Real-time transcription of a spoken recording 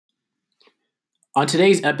On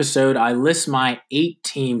today's episode, I list my 8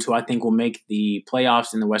 teams who I think will make the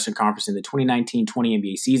playoffs in the Western Conference in the 2019-20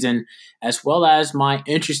 NBA season, as well as my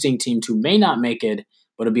interesting teams who may not make it,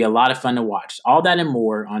 but it'll be a lot of fun to watch. All that and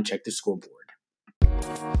more on Check the Scoreboard.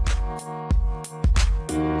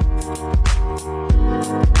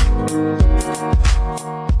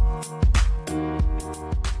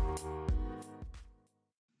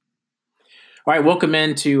 All right, welcome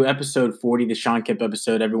into episode 40, the Sean Kemp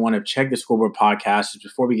episode, everyone of Check the Scoreboard podcast.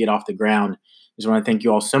 Before we get off the ground, I just want to thank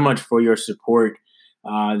you all so much for your support.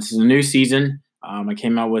 This is a new season. I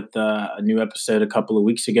came out with a new episode a couple of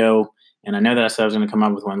weeks ago, and I know that I said I was going to come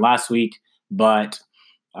out with one last week, but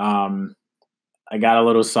I got a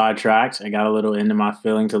little sidetracked. I got a little into my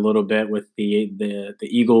feelings a little bit with the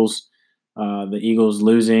Eagles, the Eagles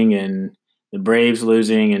losing and the Braves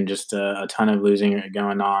losing and just a ton of losing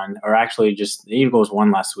going on. Or actually, just the Eagles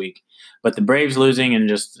won last week, but the Braves losing and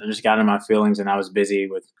just got in my feelings, and I was busy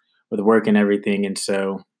with work and everything, and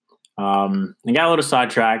so I got a little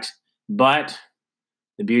sidetracked. But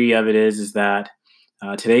the beauty of it is that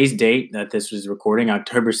today's date that this was recording,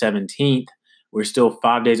 October 17th. We're still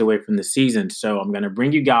 5 days away from the season. So I'm going to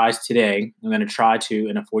bring you guys today. I'm going to try to,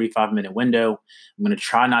 in a 45-minute window, I'm going to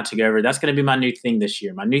try not to go over. That's going to be my new thing this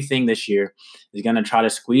year. My new thing this year is going to try to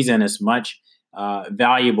squeeze in as much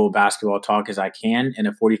valuable basketball talk as I can in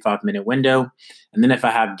a 45-minute window. And then if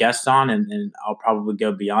I have guests on, and I'll probably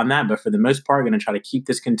go beyond that. But for the most part, I'm going to try to keep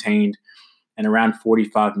this contained in around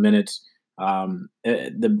 45 minutes.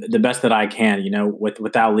 The best that I can,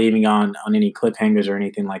 without leaving on any cliffhangers or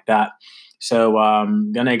anything like that. So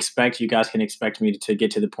you guys can expect me to get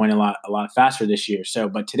to the point a lot faster this year. So,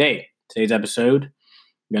 but today's episode,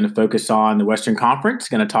 I'm going to focus on the Western Conference.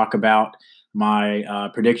 Going to talk about my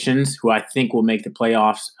predictions, who I think will make the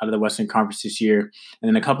playoffs out of the Western Conference this year, and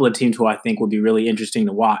then a couple of teams who I think will be really interesting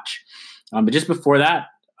to watch. But just before that,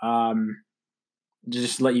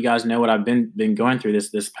 just to let you guys know what I've been going through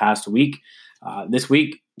this past week. This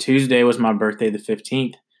week, Tuesday was my birthday, the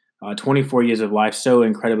 15th. 24 years of life, so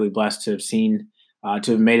incredibly blessed to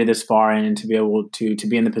have made it this far and to be able to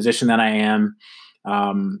be in the position that I am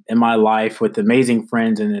in my life with amazing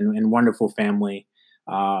friends and wonderful family.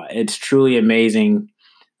 It's truly amazing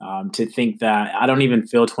to think that I don't even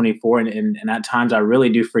feel 24, and at times I really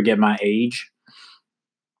do forget my age,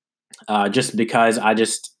 just because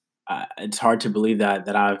it's hard to believe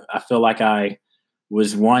that I feel like I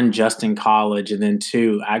was one, just in college, and then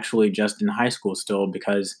two, actually just in high school still,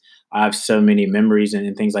 because I have so many memories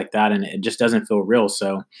and things like that, and it just doesn't feel real.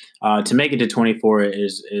 So to make it to 24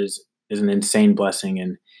 is an insane blessing,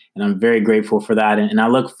 and I'm very grateful for that. And I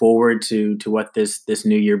look forward to what this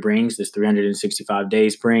new year brings, this 365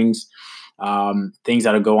 days brings, things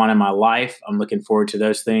that'll go on in my life. I'm looking forward to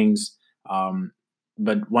those things.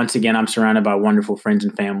 But once again, I'm surrounded by wonderful friends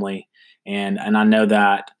and family, and I know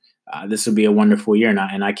that this will be a wonderful year,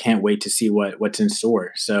 and I can't wait to see what's in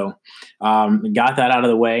store. So got that out of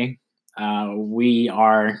the way. We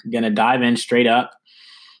are going to dive in straight up.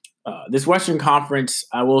 This Western Conference,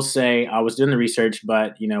 I will say, I was doing the research,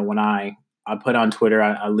 but when I put on Twitter,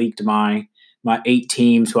 I leaked my 8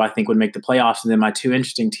 teams who I think would make the playoffs, and then my 2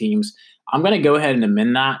 interesting teams. I'm going to go ahead and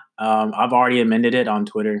amend that. I've already amended it on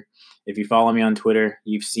Twitter. If you follow me on Twitter,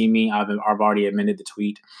 you've seen me. I've already amended the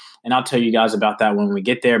tweet, and I'll tell you guys about that when we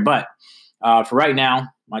get there. But for right now,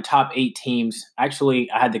 my top 8 teams, actually,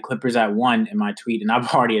 I had the Clippers at 1 in my tweet, and I've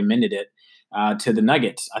already amended it to the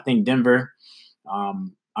Nuggets. I think Denver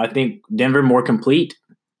more complete.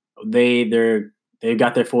 They've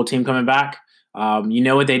got their full team coming back. You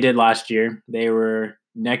know what they did last year. They were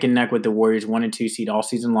neck and neck with the Warriors, 1 and 2 seed all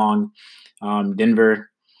season long. Denver,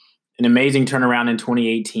 an amazing turnaround in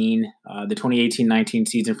 2018, the 2018-19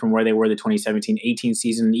 season from where they were the 2017-18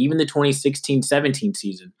 season, even the 2016-17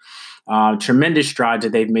 season. Tremendous strides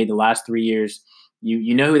that they've made the last 3 years.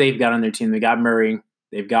 You know who they've got on their team. They got Murray.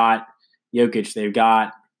 They've got Jokic. They've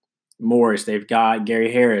got Morris. They've got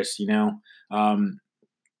Gary Harris. They've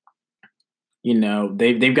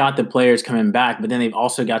got the players coming back, but then they've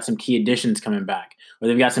also got some key additions coming back, or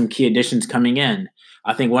they've got some key additions coming in.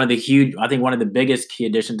 I think one of the biggest key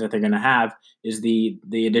additions that they're going to have is the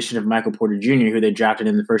addition of Michael Porter Jr., who they drafted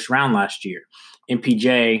in the first round last year.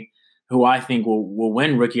 MPJ, who I think will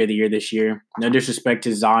win Rookie of the Year this year. No disrespect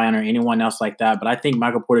to Zion or anyone else like that, but I think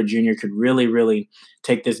Michael Porter Jr. could really, really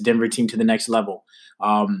take this Denver team to the next level.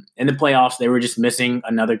 In the playoffs, they were just missing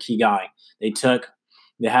another key guy. They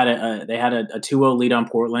had a 2-0 lead on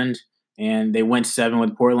Portland, and they went 7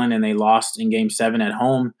 with Portland, and they lost in Game 7 at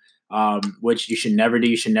home, which you should never do.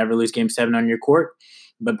 You should never lose Game 7 on your court.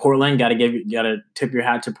 But Portland, got to tip your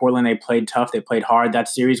hat to Portland. They played tough. They played hard. That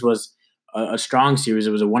series was a strong series.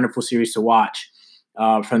 It was a wonderful series to watch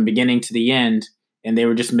from the beginning to the end. And they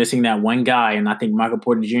were just missing that one guy. And I think Michael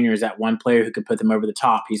Porter Jr. is that one player who could put them over the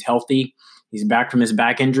top. He's healthy. He's back from his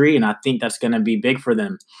back injury, and I think that's going to be big for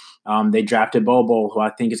them. They drafted Bobo, who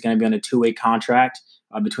I think is going to be on a two-way contract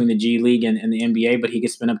between the G League and the NBA, but he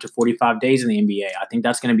could spend up to 45 days in the NBA. I think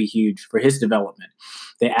that's going to be huge for his development.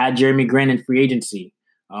 They add Jeremy Grant in free agency.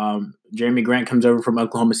 Jeremy Grant comes over from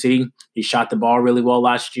Oklahoma City. He shot the ball really well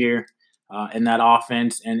last year in that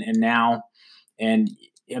offense, and now, and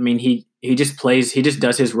I mean, he just plays. He just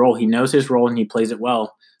does his role. He knows his role, and he plays it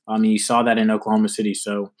well. You saw that in Oklahoma City.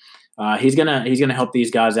 So he's gonna help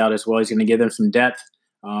these guys out as well. He's gonna give them some depth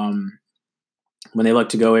when they look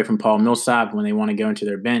to go away from Paul Millsap. When they want to go into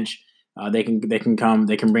their bench, they can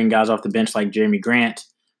bring guys off the bench like Jeremy Grant,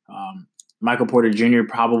 Michael Porter Jr.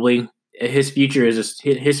 Probably his future is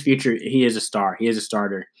his future. He is a star. He is a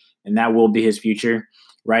starter, and that will be his future.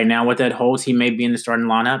 Right now, what that holds, he may be in the starting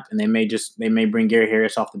lineup, and they may bring Gary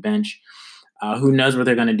Harris off the bench. Who knows what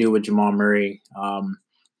they're going to do with Jamal Murray?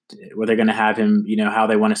 Where they're going to have him, how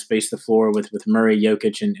they want to space the floor with Murray,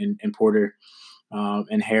 Jokic, and Porter,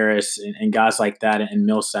 and Harris, and guys like that, and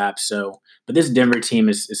Millsap. So, but this Denver team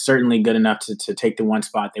is certainly good enough to take the one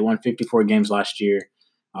spot. They won 54 games last year,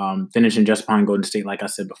 finishing just behind Golden State, like I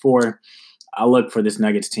said before. I look for this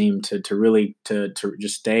Nuggets team to really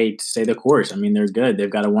just stay the course. I mean, they're good.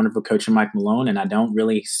 They've got a wonderful coach in Mike Malone, and I don't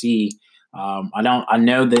really see. I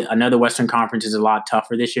know the Western Conference is a lot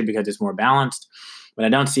tougher this year because it's more balanced, but I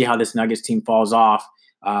don't see how this Nuggets team falls off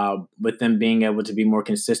with them being able to be more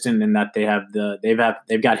consistent, and that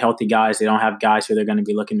they've got healthy guys. They don't have guys who they're going to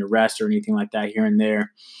be looking to rest or anything like that here and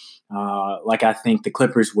there. Like I think the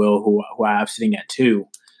Clippers will, who I have sitting at 2.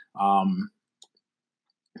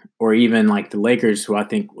 Or even like the Lakers, who I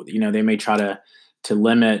think, they may try to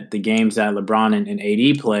limit the games that LeBron and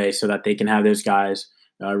AD play so that they can have those guys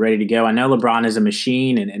ready to go. I know LeBron is a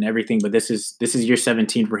machine and everything, but this is year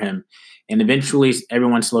 17 for him. And eventually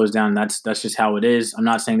everyone slows down. That's just how it is. I'm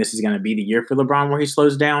not saying this is going to be the year for LeBron where he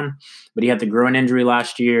slows down, but he had the groin injury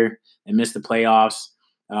last year and missed the playoffs.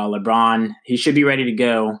 LeBron, he should be ready to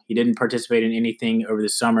go. He didn't participate in anything over the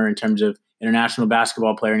summer in terms of international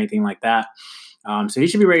basketball play or anything like that. So he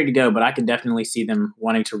should be ready to go, but I could definitely see them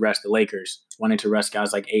wanting to rest the Lakers, wanting to rest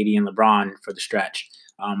guys like AD and LeBron for the stretch.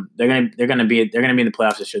 They're gonna be in the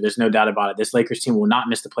playoffs this year. There's no doubt about it. This Lakers team will not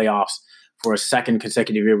miss the playoffs for a second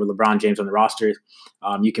consecutive year with LeBron James on the roster.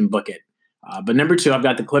 You can book it. But number 2, I've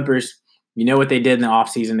got the Clippers. You know what they did in the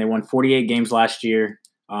offseason. They won 48 games last year.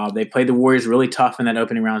 They played the Warriors really tough in that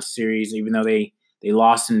opening round series, even though they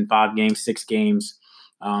lost in 5 games, 6 games.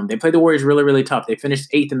 They played the Warriors really, really tough. They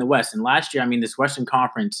finished 8th in the West. And last year, I mean, this Western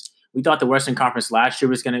Conference, we thought the Western Conference last year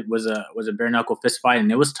was a bare knuckle fist fight,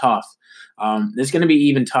 and it was tough. It's going to be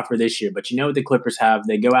even tougher this year. But you know what the Clippers have?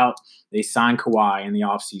 They go out, they sign Kawhi in the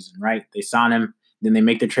offseason, right? They sign him, then they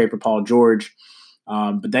make the trade for Paul George.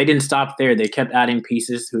 But they didn't stop there. They kept adding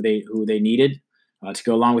pieces who they needed to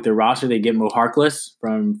go along with their roster. They get Mo Harkless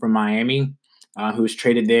from Miami, who was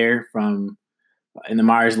traded there from in the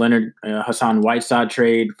Myers Leonard Hassan Whiteside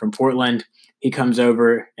trade from Portland. He comes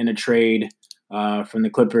over in a trade from the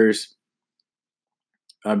Clippers,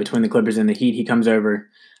 between the Clippers and the Heat. He comes over.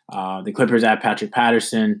 The Clippers add Patrick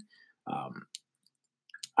Patterson.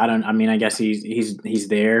 I guess he's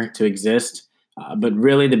there to exist. But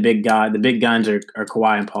really the big guns are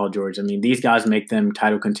Kawhi and Paul George. I mean, these guys make them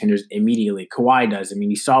title contenders immediately. Kawhi does. I mean,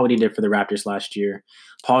 you saw what he did for the Raptors last year.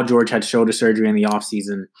 Paul George had shoulder surgery in the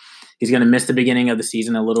offseason. He's going to miss the beginning of the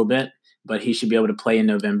season a little bit, but he should be able to play in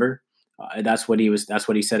November. That's what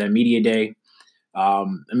he said at Media Day.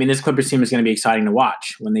 This Clippers team is going to be exciting to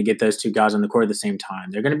watch when they get those 2 guys on the court at the same time.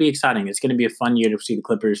 They're going to be exciting. It's going to be a fun year to see the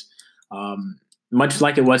Clippers, much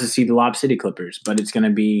like it was to see the Lob City Clippers, but it's going to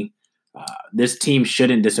be this team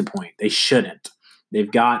shouldn't disappoint. They shouldn't.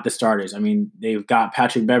 They've got the starters. I mean, they've got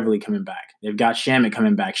Patrick Beverley coming back. They've got Shamet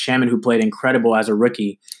coming back. Shamet, who played incredible as a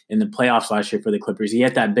rookie in the playoffs last year for the Clippers. He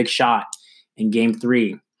hit that big shot in Game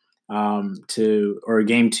 3 or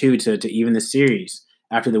Game 2 to even the series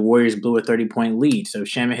after the Warriors blew a 30-point lead. So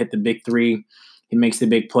Shamet hit the big 3. He makes the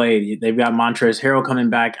big play. They've got Montrezl Harrell coming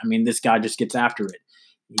back. I mean, this guy just gets after it.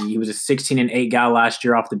 He was a 16-8 guy last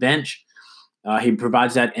year off the bench. He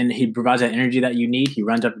provides that energy that you need. He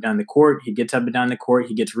runs up and down the court. He gets up and down the court.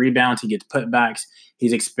 He gets rebounds. He gets putbacks.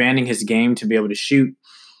 He's expanding his game to be able to shoot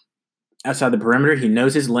outside the perimeter. He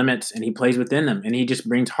knows his limits and he plays within them. And he just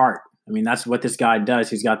brings heart. I mean, that's what this guy does.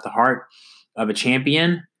 He's got the heart of a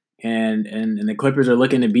champion. And the Clippers are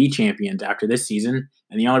looking to be champions after this season.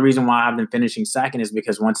 And the only reason why I have them finishing second is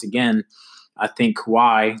because, once again, I think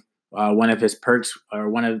Kawhi one of his perks, or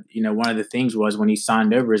one of the things was when he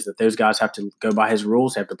signed over, is that those guys have to go by his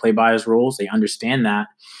rules, have to play by his rules. They understand that,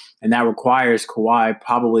 and that requires Kawhi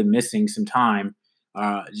probably missing some time,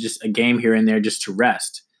 just a game here and there, just to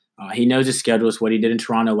rest. He knows his schedule. Is what he did in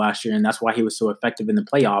Toronto last year, and that's why he was so effective in the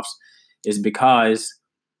playoffs, is because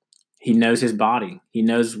he knows his body. He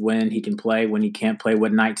knows when he can play, when he can't play,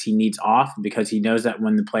 what nights he needs off, because he knows that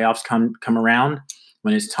when the playoffs come around,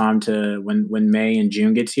 when it's time to when May and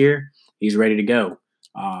June gets here, he's ready to go.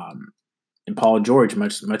 And Paul George,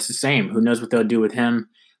 much the same. Who knows what they'll do with him?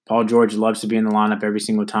 Paul George loves to be in the lineup every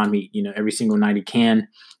single time every single night he can.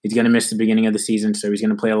 He's going to miss the beginning of the season, so he's going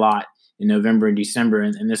to play a lot in November and December.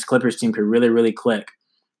 And this Clippers team could really, really click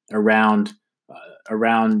around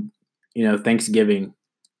Thanksgiving,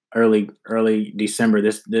 early December.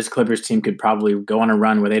 This Clippers team could probably go on a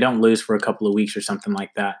run where they don't lose for a couple of weeks or something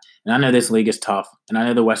like that. And I know this league is tough, and I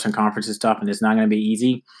know the Western Conference is tough, and it's not going to be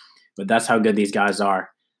easy, but that's how good these guys are.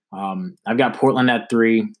 I've got Portland at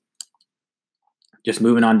 3. Just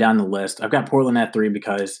moving on down the list, I've got Portland at 3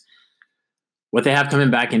 because what they have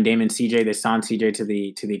coming back in Dame and CJ, they signed CJ to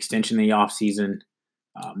the extension in the offseason.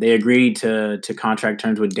 They agreed to contract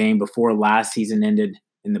terms with Dame before last season ended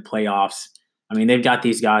in the playoffs. I mean, they've got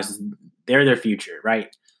these guys. They're their future,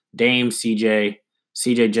 right? Dame, CJ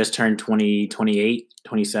just turned 28,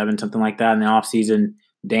 27, something like that in the offseason.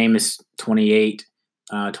 Dame is 28,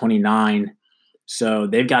 29. So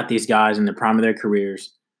they've got these guys in the prime of their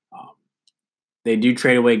careers. They do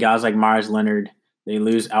trade away guys like Myers Leonard. They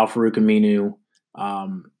lose Al-Farouq Aminu.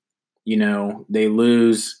 They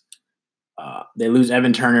lose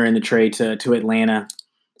Evan Turner in the trade to Atlanta.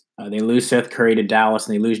 They lose Seth Curry to Dallas,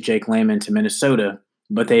 and they lose Jake Layman to Minnesota.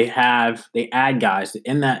 But they add guys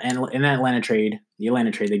in that Atlanta trade. The Atlanta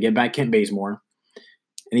trade, they get back Kent Bazemore.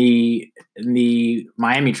 In the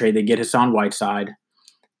Miami trade, they get Hassan Whiteside.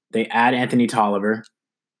 They add Anthony Tolliver.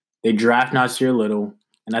 They draft Nasir Little.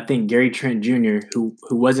 And I think Gary Trent Jr., who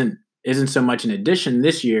isn't so much an addition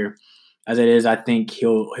this year as it is, I think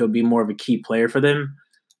he'll be more of a key player for them.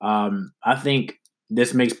 I think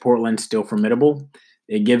this makes Portland still formidable.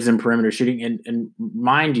 It gives them perimeter shooting. And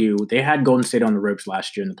mind you, they had Golden State on the ropes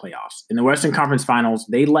last year in the playoffs. In the Western Conference Finals,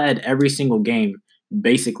 they led every single game,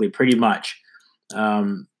 basically, pretty much,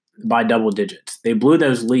 by double digits. They blew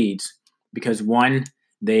those leads because, once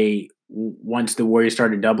the Warriors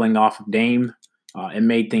started doubling off of Dame, it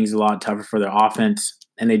made things a lot tougher for their offense,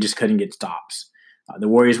 and they just couldn't get stops. The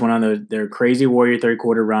Warriors went on their crazy Warrior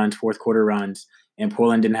third-quarter runs, fourth-quarter runs, and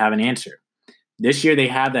Portland didn't have an answer. This year, they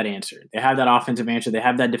have that answer. They have that offensive answer. They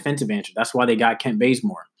have that defensive answer. That's why they got Kent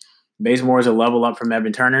Bazemore. Bazemore is a level up from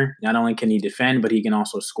Evan Turner. Not only can he defend, but he can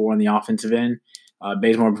also score on the offensive end.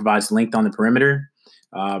 Bazemore provides length on the perimeter.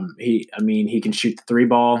 He can shoot the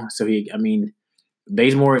 3-ball. So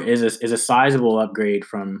Bazemore is a sizable upgrade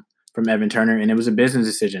from Evan Turner, and it was a business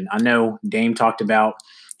decision. I know Dame talked about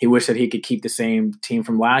he wished that he could keep the same team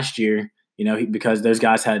from last year, because those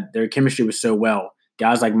guys their chemistry was so well.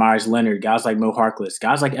 Guys like Myers Leonard, guys like Mo Harkless,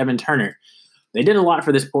 guys like Evan Turner. They did a lot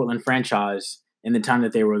for this Portland franchise in the time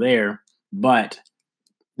that they were there, but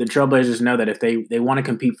the Trailblazers know that if they want to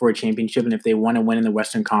compete for a championship, and if they want to win in the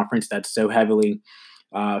Western Conference that's so heavily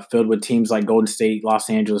filled with teams like Golden State, Los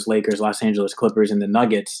Angeles Lakers, Los Angeles Clippers, and the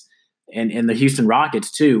Nuggets, and the Houston Rockets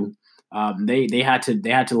too, they had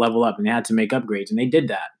to level up, and they had to make upgrades, and they did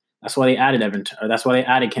that. That's why they added that's why they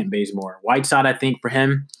added Kent Bazemore. Whiteside, I think for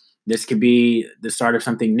him, this could be the start of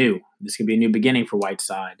something new. This could be a new beginning for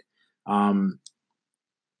Whiteside.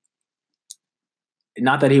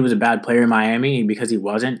 Not that he was a bad player in Miami, because he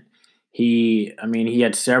wasn't. He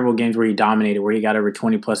had several games where he dominated, where he got over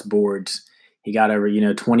 20 plus boards. He got over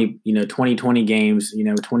 20 games,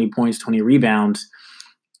 20 points, 20 rebounds.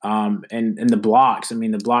 And the blocks,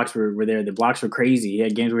 the blocks were there. The blocks were crazy. He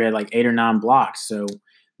had games where he had like 8 or 9 blocks. So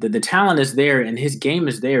the talent is there, and his game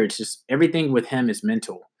is there. It's just everything with him is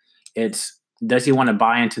mental. It's, does he want to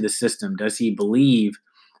buy into the system? Does he believe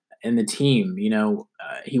in the team?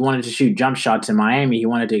 He wanted to shoot jump shots in Miami. He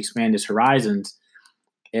wanted to expand his horizons.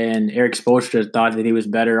 And Eric Spoelstra thought that he was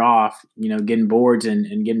better off, getting boards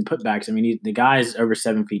and getting putbacks. The guy's over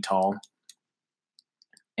 7 feet tall.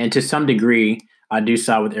 And to some degree, I do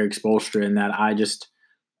side with Eric Spoelstra in that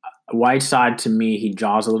Whiteside, to me, he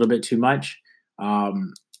jaws a little bit too much.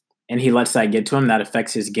 And he lets that get to him. That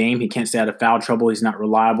affects his game. He can't stay out of foul trouble. He's not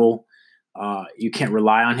reliable. You can't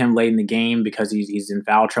rely on him late in the game because he's in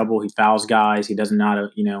foul trouble. He fouls guys. He doesn't know how to,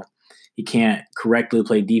 he can't correctly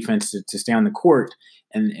play defense to stay on the court.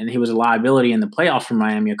 And he was a liability in the playoffs for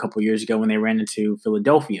Miami a couple of years ago when they ran into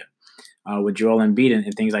Philadelphia with Joel Embiid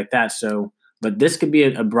and things like that. So, but this could be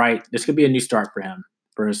a new start for him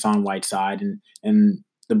for Hassan Whiteside. And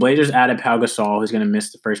the Blazers added Pau Gasol, who's going to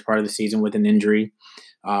miss the first part of the season with an injury.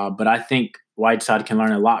 But I think Whiteside can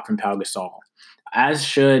learn a lot from Pau Gasol, as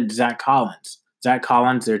should Zach Collins. Zach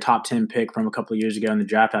Collins, their top 10 pick from a couple of years ago in the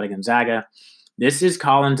draft out of Gonzaga. This is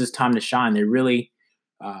Collins' time to shine. They really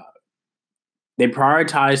they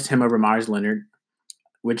prioritized him over Myers Leonard,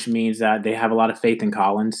 which means that they have a lot of faith in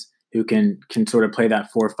Collins, who can sort of play that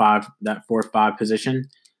 4-5 position.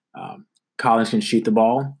 Collins can shoot the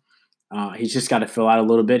ball. He's just got to fill out a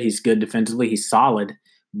little bit. He's good defensively. He's solid,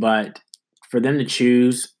 but for them to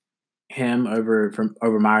choose him over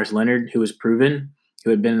Myers Leonard, who was proven, who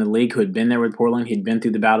had been in the league, who had been there with Portland, he'd been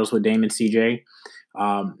through the battles with Dame and CJ.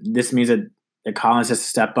 This means that Collins has to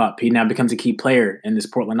step up. He now becomes a key player in this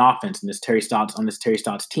Portland offense and this Terry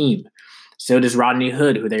Stotts team. So does Rodney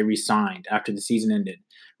Hood, who they re-signed after the season ended.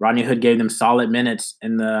 Rodney Hood gave them solid minutes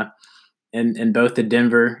in both the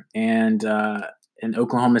Denver and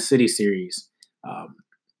Oklahoma City series.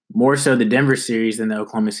 More so the Denver series than the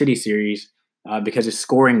Oklahoma City series because his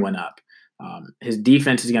scoring went up. His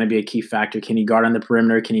defense is going to be a key factor. Can he guard on the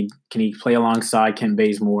perimeter? Can he play alongside Kent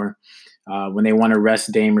Bazemore when they want to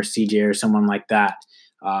rest Dame or CJ or someone like that,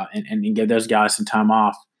 and give those guys some time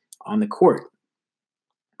off on the court?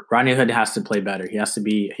 Rodney Hood has to play better. He has to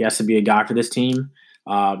be a guy for this team.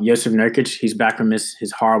 Jusuf Nurkic, he's back from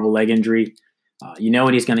his horrible leg injury. You know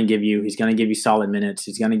what he's going to give you. He's going to give you solid minutes.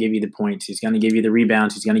 He's going to give you the points. He's going to give you the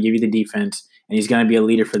rebounds. He's going to give you the defense, and he's going to be a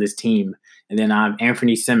leader for this team. And then I have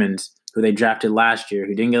Anthony Simmons, who they drafted last year,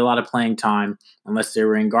 who didn't get a lot of playing time unless they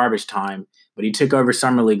were in garbage time, but he took over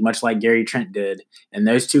Summer League much like Gary Trent did. And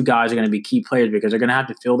those two guys are going to be key players because they're going to have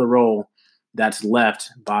to fill the role that's left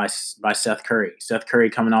by Seth Curry. Seth Curry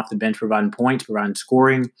coming off the bench, providing points, providing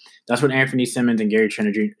scoring. That's what Anthony Simmons and Gary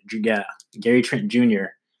Trent Jr.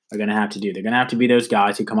 are going to have to do. They're going to have to be those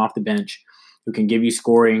guys who come off the bench, who can give you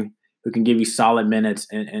scoring, who can give you solid minutes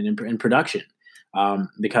and production.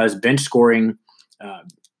 Because bench scoring,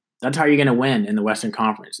 that's how you're going to win in the Western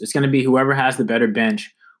Conference. It's going to be whoever has the better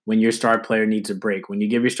bench when your star player needs a break, when you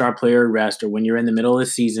give your star player a rest, or when you're in the middle of the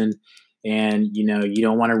season and you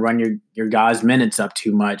don't want to run your guys' minutes up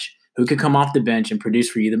too much, who could come off the bench and produce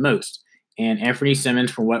for you the most. And Anthony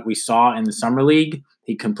Simmons, from what we saw in the Summer League,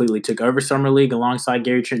 he completely took over Summer League alongside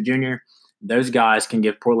Gary Trent Jr. Those guys can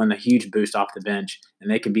give Portland a huge boost off the bench,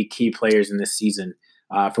 and they can be key players in this season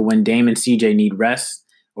for when Dame and CJ need rest,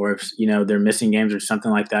 or if they're missing games or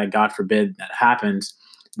something like that. God forbid that happens.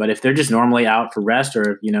 But if they're just normally out for rest,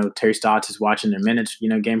 or if Terry Stotts is watching their minutes,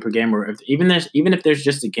 game per game, or even if there's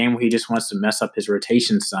just a game where he just wants to mess up his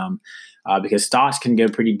rotation some, because Stotts can go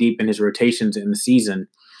pretty deep in his rotations in the season.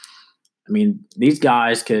 I mean, these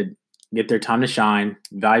guys could get their time to shine,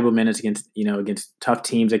 valuable minutes against tough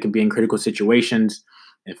teams that could be in critical situations,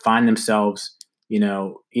 and find themselves,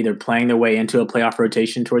 either playing their way into a playoff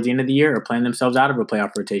rotation towards the end of the year or playing themselves out of a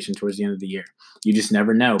playoff rotation towards the end of the year. You just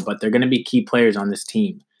never know, but they're going to be key players on this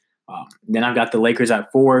team. Then I've got the Lakers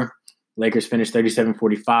at 4. Lakers finished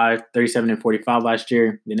 37-45 last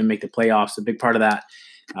year. They didn't make the playoffs. A big part of that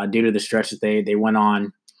due to the stretch that they went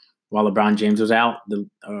on while LeBron James was out.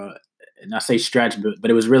 And I say stretch, but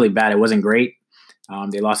it was really bad. It wasn't great.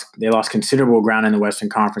 They lost considerable ground in the Western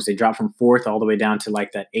Conference. They dropped from 4th all the way down to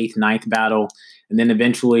like that 8th, 9th battle, and then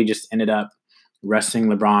eventually just ended up resting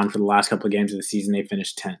LeBron for the last couple of games of the season. They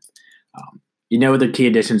finished 10th. What their key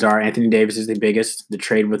additions are. Anthony Davis is the biggest. The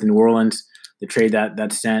trade with New Orleans, the trade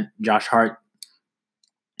that sent Josh Hart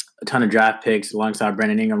a ton of draft picks alongside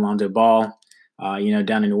Brandon Ingram, Lonzo Ball,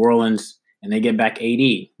 down in New Orleans. And they get back AD.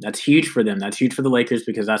 That's huge for them. That's huge for the Lakers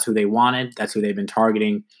because that's who they wanted. That's who they've been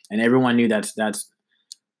targeting. And everyone knew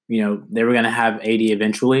they were going to have AD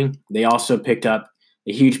eventually. They also picked up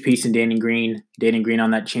a huge piece in Danny Green. Danny Green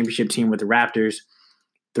on that championship team with the Raptors.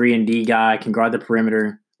 3-and-D guy, can guard the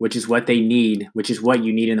perimeter, which is what they need, which is what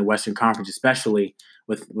you need in the Western Conference, especially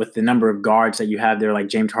with the number of guards that you have there, like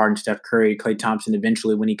James Harden, Steph Curry, Klay Thompson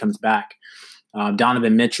eventually when he comes back.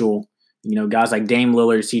 Donovan Mitchell, guys like Dame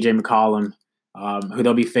Lillard, CJ McCollum, who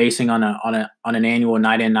they'll be facing on an annual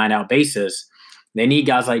night in, night out basis. They need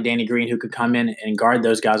guys like Danny Green who could come in and guard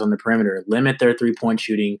those guys on the perimeter, limit their 3-point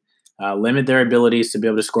shooting, limit their abilities to be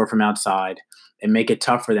able to score from outside, and make it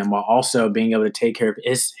tough for them while also being able to take care of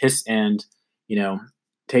his end,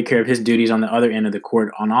 take care of his duties on the other end of the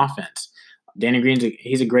court on offense. Danny Green's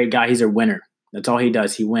he's a great guy. He's a winner. That's all he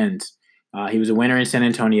does. He wins. He was a winner in San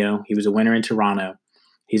Antonio. He was a winner in Toronto.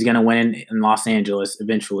 He's going to win in Los Angeles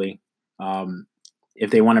eventually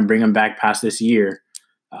if they want to bring him back past this year.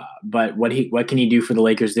 But what can he do for the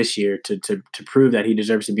Lakers this year to prove that he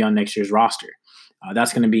deserves to be on next year's roster?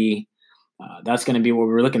 That's going to be That's going to be what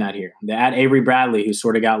we're looking at here. They add Avery Bradley, who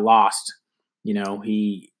sort of got lost.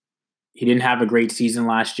 He didn't have a great season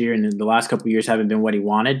last year, and the last couple of years haven't been what he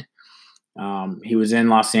wanted. He was in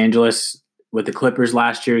Los Angeles with the Clippers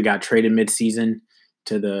last year. He got traded midseason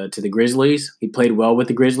to the Grizzlies. He played well with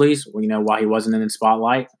the Grizzlies, while he wasn't in the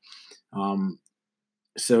spotlight.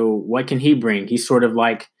 So what can he bring? He's sort of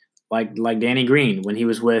like Danny Green when he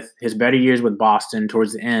was with his better years with Boston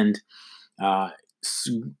towards the end.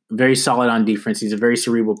 Very solid on defense. He's a very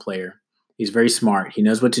cerebral player. He's very smart. He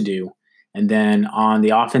knows what to do. And then on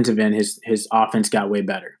the offensive end, his offense got way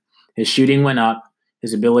better. His shooting went up.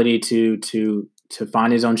 His ability to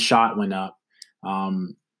find his own shot went up.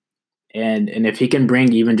 And if he can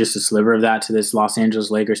bring even just a sliver of that to this Los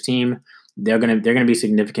Angeles Lakers team, they're gonna be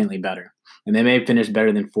significantly better. And they may finish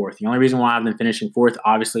better than fourth. The only reason why I have them finishing fourth,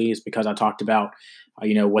 obviously, is because I talked about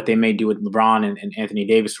what they may do with LeBron and Anthony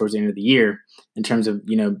Davis towards the end of the year in terms of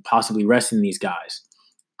possibly resting these guys.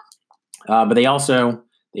 But they also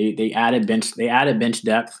they added bench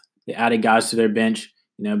depth. They added guys to their bench,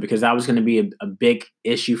 because that was going to be a big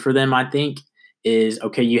issue for them. I think is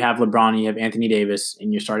okay. You have LeBron, you have Anthony Davis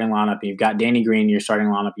in your starting lineup, and you've got Danny Green in your starting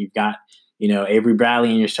lineup. You've got Avery Bradley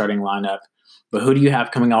in your starting lineup. But who do you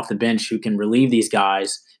have coming off the bench who can relieve these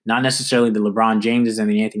guys? Not necessarily the LeBron Jameses and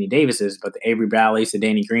the Anthony Davises, but the Avery Bradleys, the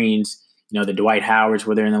Danny Greens, the Dwight Howards,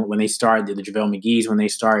 when they start, the JaVale McGee's when they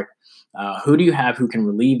start. Who do you have who can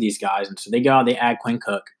relieve these guys? And so they add Quinn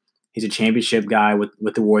Cook. He's a championship guy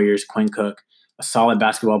with the Warriors. Quinn Cook, a solid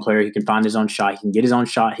basketball player. He can find his own shot. He can get his own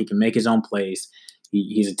shot. He can make his own plays.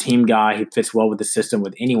 He's a team guy. He fits well with the system,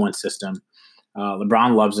 with anyone's system.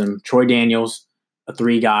 LeBron loves him. Troy Daniels, a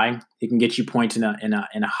three guy. He can get you points in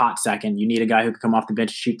a hot second. You need a guy who can come off the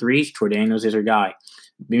bench and shoot threes. Troy Daniels is your guy.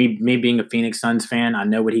 Me being a Phoenix Suns fan, I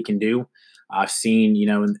know what he can do. I've seen,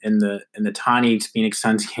 in the tiny Phoenix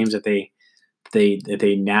Suns games that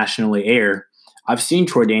they nationally air, I've seen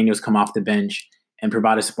Troy Daniels come off the bench and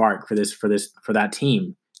provide a spark for that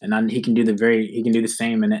team. And then he can do the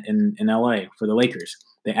same in LA for the Lakers.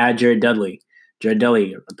 They add Jared Dudley,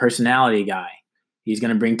 a personality guy. He's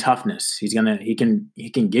going to bring toughness. He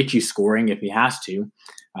can get you scoring if he has to.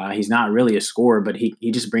 He's not really a scorer, but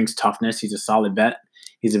he just brings toughness. He's a solid vet.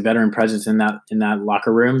 He's a veteran presence in that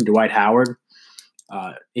locker room. Dwight Howard.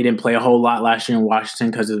 He didn't play a whole lot last year in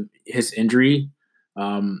Washington because of his injury,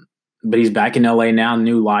 but he's back in LA now.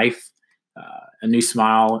 New life, a new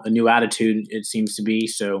smile, a new attitude. It seems to be.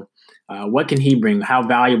 So, what can he bring? How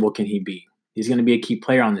valuable can he be? He's going to be a key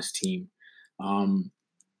player on this team. And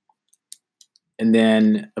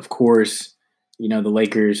then, of course, the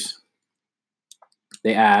Lakers,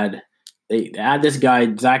 they add this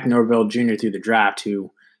guy, Zach Norvell Jr., through the draft,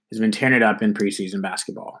 who has been tearing it up in preseason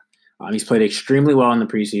basketball. He's played extremely well in the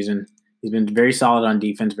preseason. He's been very solid on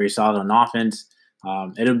defense, very solid on offense.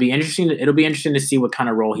 It'll be interesting to see what kind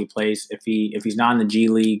of role he plays if he's not in the G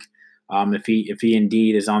League, if he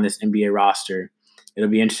indeed is on this NBA roster. It'll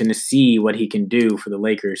be interesting to see what he can do for the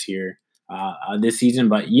Lakers here this season.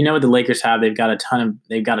 But what the Lakers have, they've got a ton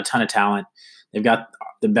of talent. They've got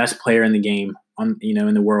the best player in the game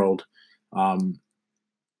in the world.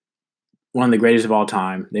 One of the greatest of all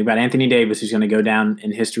time. They've got Anthony Davis, who's going to go down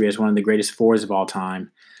in history as one of the greatest fours of all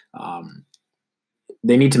time.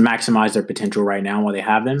 They need to maximize their potential right now while they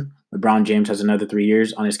have them. LeBron James has another 3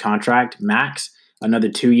 years on his contract, max. Another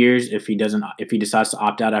 2 years if he decides to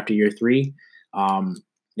opt out after year 3.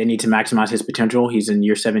 They need to maximize his potential. He's in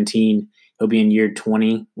year 17. He'll be in year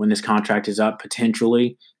 20 when this contract is up.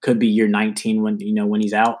 Potentially, could be year 19 when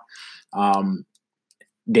he's out.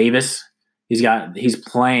 Davis, he's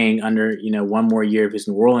playing under one more year of his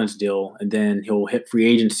New Orleans deal, and then he'll hit free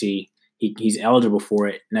agency. He's eligible for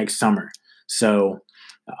it next summer. So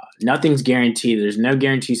nothing's guaranteed. There's no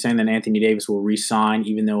guarantee saying that Anthony Davis will re-sign,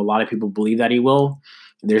 even though a lot of people believe that he will.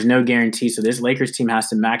 There's no guarantee. So this Lakers team has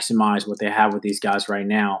to maximize what they have with these guys right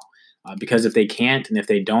now, because if they can't and if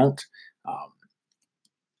they don't,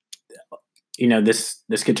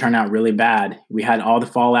 this could turn out really bad. We had all the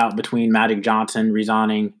fallout between Magic Johnson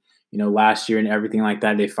resigning, last year and everything like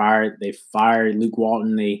that. They fired Luke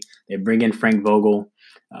Walton. They bring in Frank Vogel,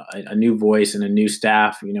 a new voice and a new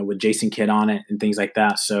staff, with Jason Kidd on it and things like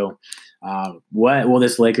that. So what will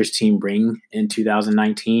this Lakers team bring in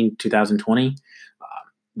 2019, 2020?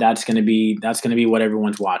 That's going to be what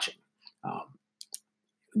everyone's watching.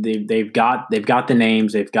 They've got the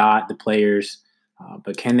names, they've got the players,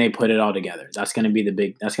 but can they put it all together? That's going to be the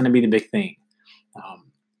big thing.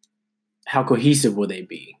 How cohesive will they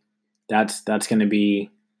be? That's going to be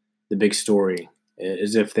the big story.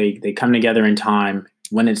 Is if they come together in time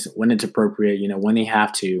when it's appropriate, when they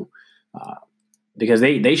have to. because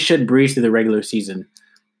they should breeze through the regular season.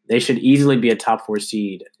 They should easily be a top 4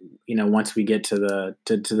 seed, once we get to the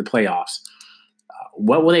playoffs.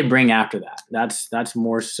 What will they bring after that? That's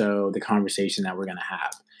more so the conversation that we're going to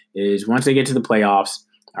have is once they get to the playoffs.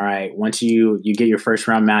 All right, once you get your first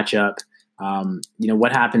round matchup,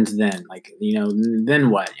 what happens then? Then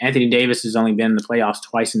what? Anthony Davis has only been in the playoffs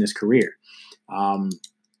twice in his career.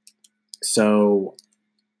 So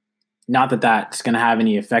not that that's going to have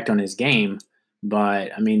any effect on his game,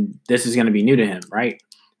 but this is going to be new to him, right?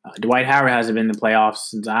 Dwight Howard hasn't been in the playoffs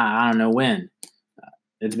since I don't know when.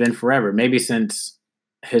 It's been forever, maybe since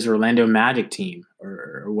his Orlando Magic team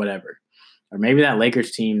or whatever, or maybe that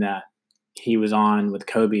Lakers team that he was on with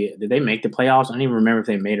Kobe. Did they make the playoffs? I don't even remember if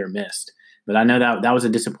they made or missed, but I know that was a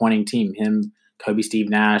disappointing team. Him, Kobe, Steve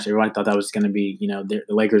Nash. Everybody thought that was going to be, the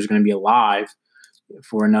Lakers were going to be alive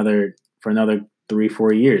for another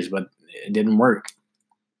 3-4 years, but it didn't work.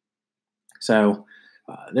 So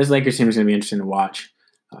this Lakers team is going to be interesting to watch.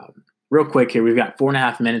 Real quick here, we've got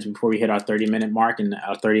 4.5 minutes before we hit our 30-minute mark, and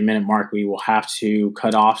our 30-minute mark we will have to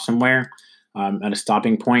cut off somewhere at a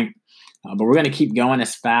stopping point. But we're going to keep going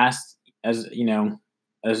as fast as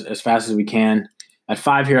as fast as we can. At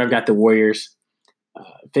 5 here, I've got the Warriors,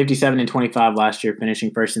 57-25 last year,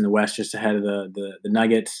 finishing first in the West, just ahead of the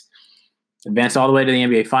Nuggets. Advanced all the way to the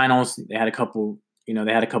NBA Finals. They had a couple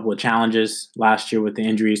of challenges last year with the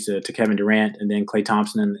injuries to Kevin Durant and then Klay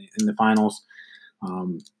Thompson in the finals.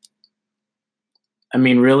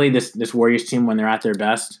 Really, this Warriors team, when they're at their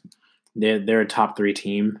best, they're a top 3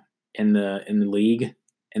 team in the league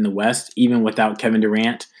in the West, even without Kevin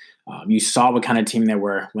Durant. You saw what kind of team they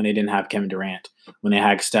were when they didn't have Kevin Durant, when they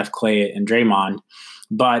had Steph, Klay, and Draymond.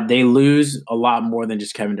 But they lose a lot more than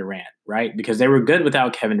just Kevin Durant, right? Because they were good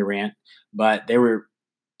without Kevin Durant, but they were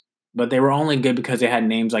only good because they had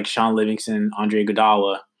names like Sean Livingston, Andre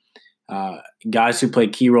Iguodala, guys who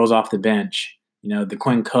played key roles off the bench. The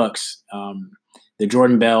Quinn Cooks, the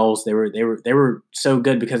Jordan Bells. They were so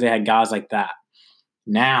good because they had guys like that.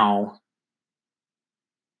 Now,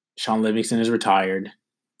 Sean Livingston is retired.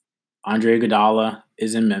 Andre Iguodala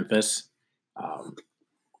is in Memphis.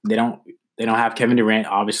 They don't have Kevin Durant.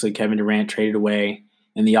 Obviously, Kevin Durant traded away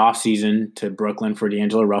in the offseason to Brooklyn for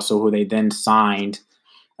D'Angelo Russell, who they then signed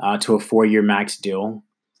to a 4-year max deal.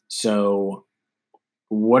 So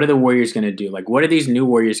what are the Warriors going to do? What are these new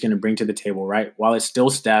Warriors going to bring to the table, right? While it's still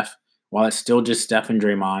just Steph and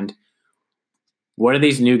Draymond, what are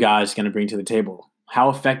these new guys going to bring to the table? How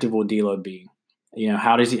effective will D'Lo be?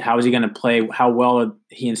 How is he going to play? How well are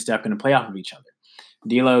he and Steph going to play off of each other?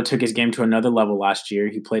 D'Lo took his game to another level last year.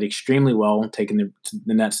 He played extremely well, taking the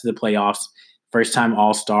Nets to the playoffs. First-time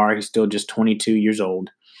All-Star. He's still just 22 years old.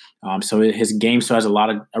 So his game still has a lot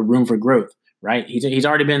of room for growth, right? He's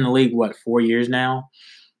already been in the league, 4 years now?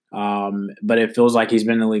 But it feels like he's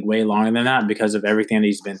been in the league way longer than that because of everything that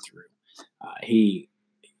he's been through. He,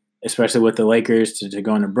 especially with the Lakers, to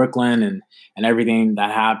going to Brooklyn and everything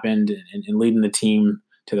that happened and leading the team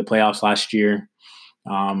to the playoffs last year,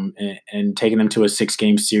 and taking them to a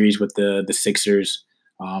 6-game series with the Sixers.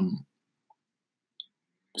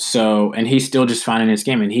 And he's still just finding his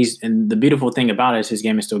game, and the beautiful thing about it is his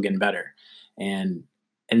game is still getting better. And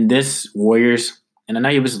this Warriors, and I know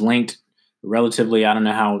he was linked relatively. I don't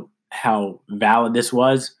know how valid this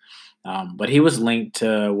was, but he was linked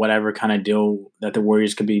to whatever kind of deal that the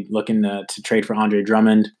Warriors could be looking to trade for Andre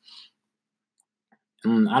Drummond.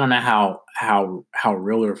 I don't know how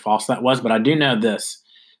real or false that was, but I do know this.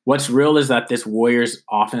 What's real is that this Warriors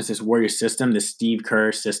offense, this Warriors system, this Steve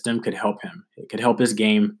Kerr system could help him. It could help his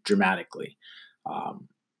game dramatically.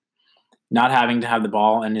 Not having to have the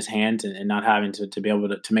ball in his hands and not having to be able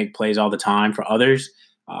to make plays all the time for others,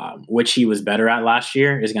 which he was better at last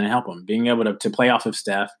year, is going to help him. Being able to play off of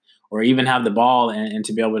Steph, or even have the ball and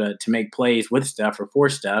to be able to make plays with Steph or for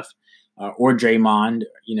Steph, or Draymond,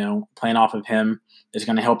 playing off of him, is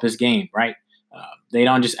going to help his game, right? They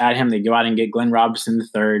don't just add him. They go out and get Glenn Robinson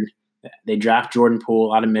III. They draft Jordan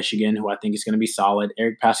Poole out of Michigan, who I think is going to be solid.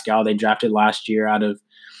 Eric Pascal, they drafted last year out of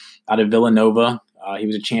Villanova. He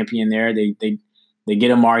was a champion there. They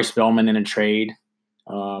get Amari Spellman in a trade,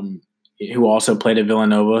 who also played at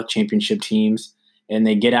Villanova championship teams. And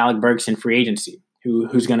they get Alec Burks in free agency,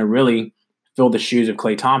 who's going to really fill the shoes of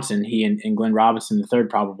Klay Thompson. He and Glenn Robinson III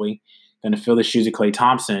probably going to fill the shoes of Klay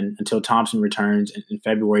Thompson until Thompson returns in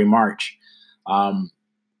February, March.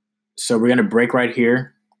 So we're going to break right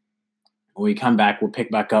here. When we come back, we'll pick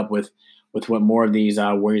back up with what more of these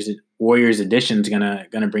Warriors additions going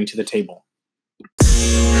to bring to the table.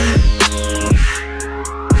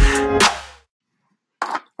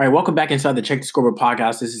 All right, welcome back inside the Check the Scoreboard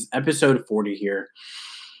podcast. This is episode 40 here.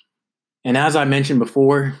 And as I mentioned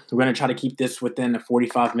before, we're going to try to keep this within a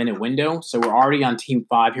 45-minute window. So we're already on Team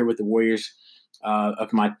 5 here with the Warriors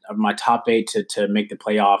of my top 8 to make the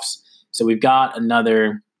playoffs. So we've got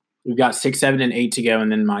 6, 7, and 8 to go,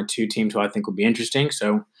 and then my 2 teams who I think will be interesting.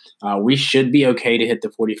 So we should be okay to hit the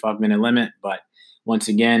 45-minute limit. But once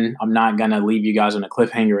again, I'm not going to leave you guys on a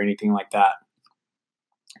cliffhanger or anything like that,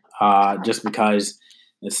 just because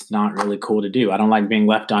it's not really cool to do. I don't like being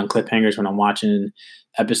left on cliffhangers when I'm watching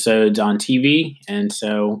episodes on TV. And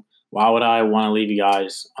so why would I want to leave you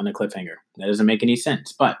guys on a cliffhanger? That doesn't make any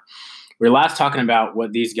sense. But we were last talking about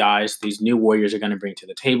what these new Warriors are going to bring to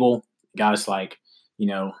the table. Guys like,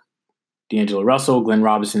 D'Angelo Russell, Glenn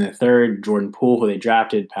Robinson III, Jordan Poole, who they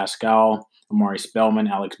drafted, Pascal, Amari Spellman,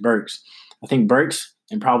 Alex Burks. I think Burks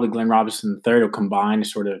and probably Glenn Robinson III will combine to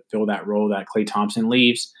sort of fill that role that Klay Thompson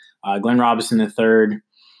leaves. Glenn Robinson III,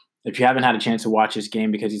 if you haven't had a chance to watch his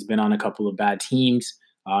game because he's been on a couple of bad teams,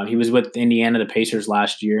 he was with Indiana, the Pacers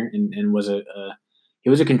last year, and he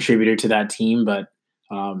was a contributor to that team, but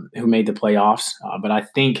who made the playoffs. But I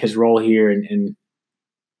think his role here in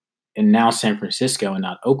now San Francisco and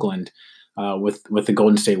not Oakland with the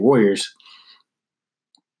Golden State Warriors,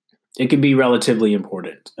 it could be relatively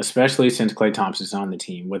important, especially since Klay Thompson's on the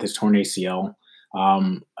team with his torn ACL,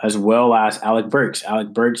 as well as Alec Burks.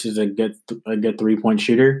 Alec Burks is a good 3-point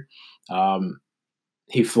shooter.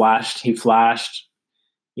 He flashed. He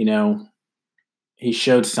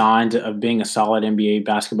showed signs of being a solid NBA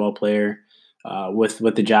basketball player with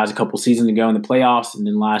the Jazz a couple seasons ago in the playoffs, and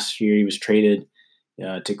then last year he was traded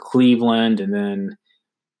to Cleveland, and then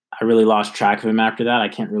I really lost track of him after that. I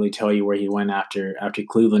can't really tell you where he went after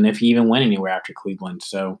Cleveland, if he even went anywhere after Cleveland.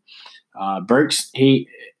 So Burks,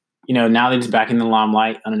 now that he's back in the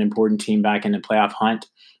limelight on an important team back in the playoff hunt,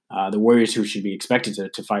 the Warriors, who should be expected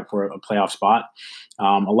to fight for a playoff spot,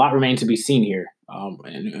 a lot remains to be seen here,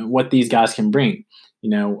 and what these guys can bring.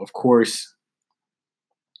 Of course,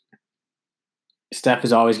 Steph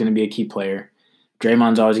is always going to be a key player.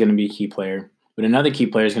 Draymond's always going to be a key player. But another key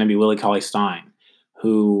player is going to be Willie Cauley-Stein,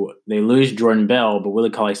 who they lose Jordan Bell, but Willie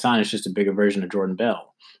Cauley-Stein is just a bigger version of Jordan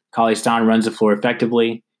Bell. Cauley-Stein runs the floor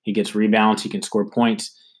effectively. He gets rebounds. He can score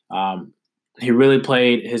points.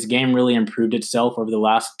 His game really improved itself over the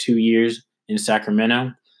last 2 years in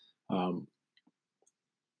Sacramento.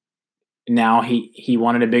 Now he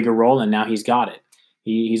wanted a bigger role, and now he's got it.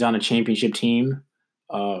 He's on a championship team,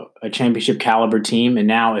 a championship caliber team, and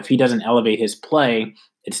now if he doesn't elevate his play,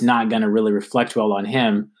 it's not going to really reflect well on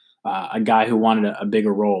him. A guy who wanted a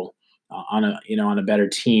bigger role on a better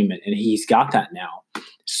team, and he's got that now.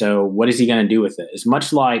 So what is he going to do with it? It's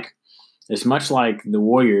much like the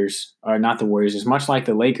Warriors, or not the Warriors. It's much like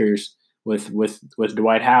the Lakers with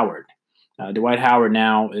Dwight Howard. Dwight Howard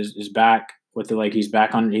now is back with the Lakers.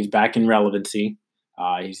 He's back in relevancy.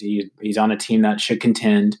 He's on a team that should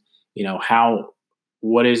contend.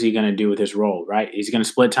 What is he going to do with his role? Right, he's going to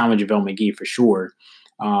split time with JaVale McGee for sure.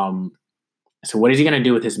 So what is he going to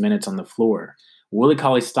do with his minutes on the floor? Willie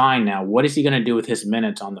Cauley-Stein now, what is he going to do with his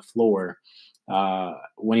minutes on the floor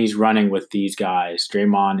when he's running with these guys,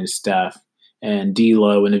 Draymond and Steph and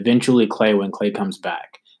D'Lo, and eventually Klay when Klay comes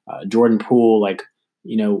back? Jordan Poole,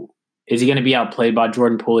 is he going to be outplayed by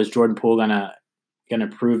Jordan Poole? Is Jordan Poole going to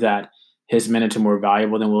prove that his minutes are more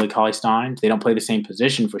valuable than Willie Cauley-Stein? They don't play the same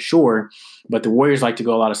position for sure, but the Warriors like to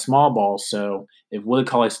go a lot of small ball. So if Willie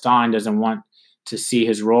Cauley-Stein doesn't want to see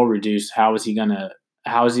his role reduced, how is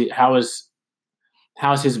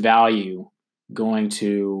his value going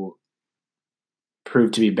to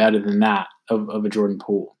prove to be better than that of a Jordan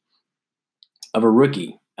Poole, of a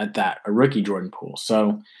rookie at that, a rookie Jordan Poole?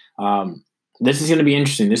 So this is going to be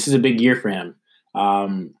interesting. This is a big year for him.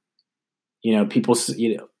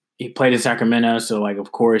 He played in Sacramento, so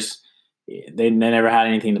of course they never had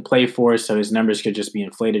anything to play for, so his numbers could just be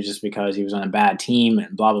inflated just because he was on a bad team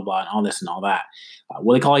and blah, blah, blah, and all this and all that.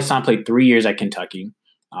 Willie Cauley-Stein played 3 years at Kentucky.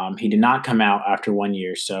 He did not come out after 1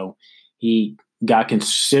 year, so he got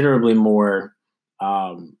considerably more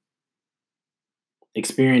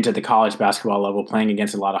experience at the college basketball level, playing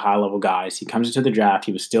against a lot of high-level guys. He comes into the draft.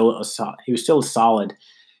 He was still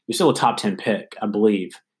a top 10 pick, I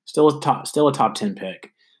believe. Still a top 10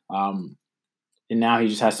 pick. And now he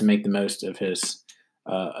just has to make the most of his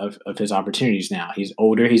opportunities. Now he's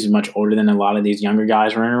older. He's much older than a lot of these younger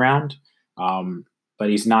guys running around, but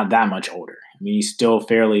he's not that much older. I mean, he's still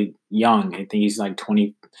fairly young. I think he's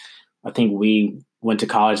 20. I think we went to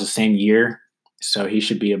college the same year, so he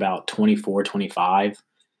should be about 24, 25,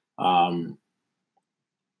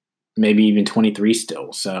 maybe even 23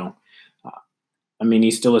 still. So,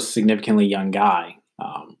 he's still a significantly young guy.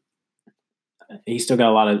 He's still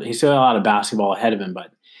got a lot of basketball ahead of him,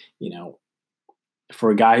 but you know,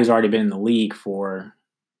 for a guy who's already been in the league for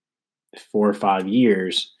 4 or 5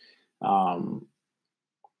 years, or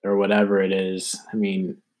whatever it is. I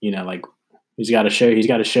mean, like he's got to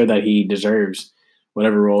show that he deserves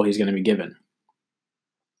whatever role he's going to be given.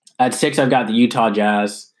 At 6, I've got the Utah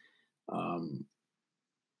Jazz.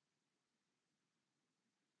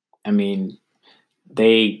 I mean,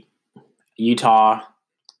 Utah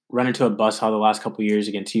run into a buzzsaw the last couple of years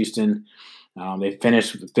against Houston. They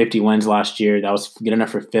finished with 50 wins last year. That was good enough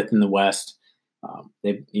for 5th in the West.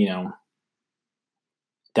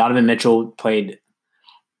 Donovan Mitchell played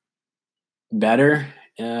better.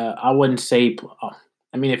 I wouldn't say.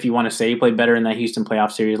 I mean, if you want to say he played better in that Houston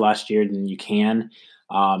playoff series last year, then you can.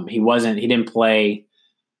 He didn't play.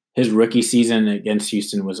 His rookie season against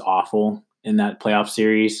Houston was awful in that playoff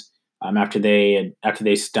series. After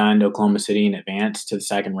they stunned Oklahoma City and advanced to the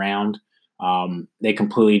second round,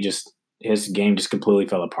 his game just completely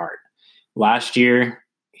fell apart. Last year,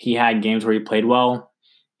 he had games where he played well,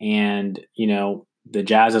 and the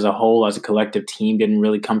Jazz as a whole, as a collective team, didn't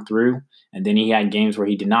really come through. And then he had games where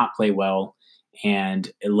he did not play well,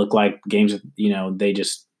 and it looked like games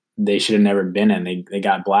they should have never been in. They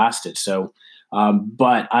got blasted. So,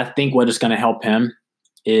 but I think what is going to help him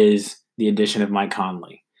is the addition of Mike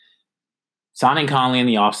Conley. Signing Conley in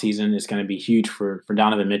the offseason is going to be huge for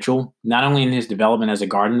Donovan Mitchell, not only in his development as a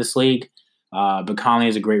guard in this league, but Conley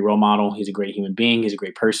is a great role model. He's a great human being. He's a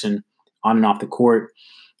great person on and off the court.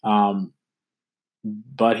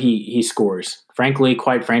 But he scores.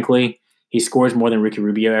 Quite frankly, he scores more than Ricky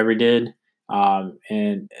Rubio ever did,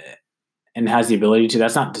 and has the ability to.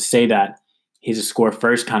 That's not to say that he's a score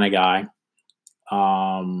first kind of guy.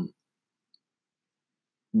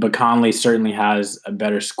 But Conley certainly has a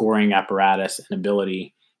better scoring apparatus and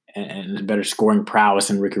ability and a better scoring prowess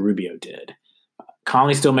than Ricky Rubio did.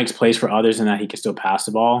 Conley still makes plays for others in that he can still pass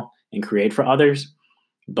the ball and create for others,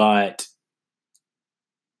 but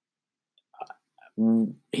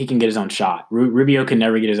he can get his own shot. Rubio can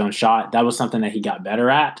never get his own shot. That was something that he got better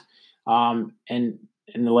at. And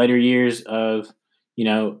in the later years of,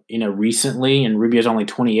 recently, and Rubio's only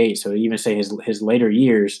 28, so even say his later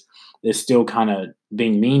years is still kind of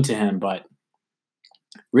being mean to him, but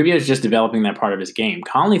Rubio's just developing that part of his game.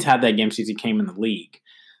 Conley's had that game since he came in the league.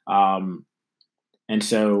 And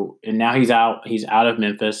now he's out of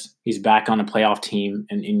Memphis. He's back on a playoff team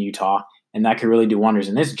in Utah, and that could really do wonders.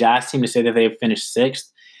 And this Jazz team, to say that they have finished 6th,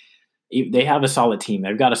 they have a solid team.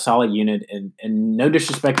 They've got a solid unit, and no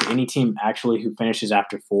disrespect to any team actually who finishes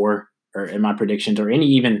after 4, or in my predictions, or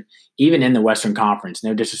even in the Western Conference.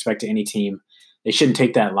 No disrespect to any team. They shouldn't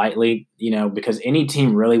take that lightly, because any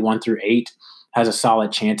team really 1 through 8 has a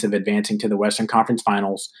solid chance of advancing to the Western Conference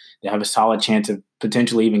Finals. They have a solid chance of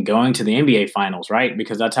potentially even going to the NBA Finals, right?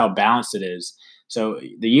 Because that's how balanced it is. So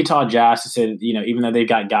the Utah Jazz, even though they've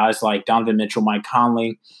got guys like Donovan Mitchell, Mike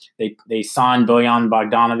Conley, they signed Bojan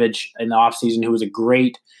Bogdanovic in the offseason, who was a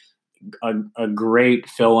great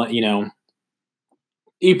fill.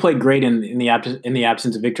 He played great in the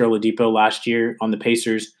absence of Victor Oladipo last year on the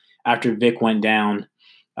Pacers after Vic went down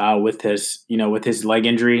with his leg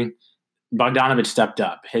injury. Bogdanovic stepped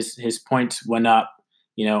up. His points went up,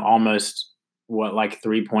 almost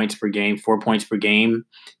 3 points per game, 4 points per game.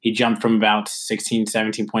 He jumped from about 16,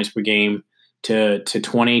 17 points per game to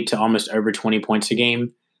 20 to almost over 20 points a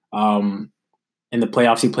game. In the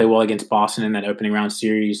playoffs, he played well against Boston in that opening round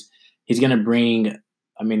series. He's going to bring.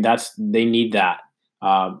 They need that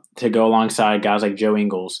to go alongside guys like Joe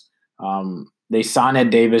Ingles. They signed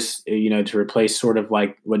Ed Davis, to replace sort of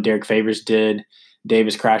like what Derek Favors did.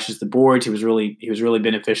 Davis crashes the boards. He was really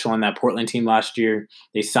beneficial in that Portland team last year.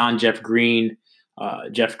 They signed Jeff Green.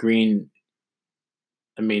 Jeff Green,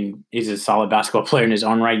 he's a solid basketball player in his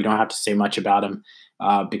own right. You don't have to say much about him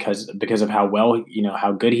because of how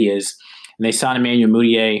good he is. And they signed Emmanuel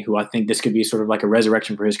Mudiay, who I think this could be sort of like a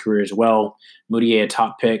resurrection for his career as well. Mudiay, a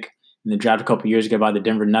top pick in the draft a couple years ago by the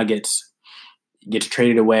Denver Nuggets, gets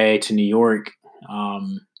traded away to New York.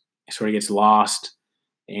 Sort of gets lost.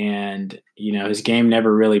 And, his game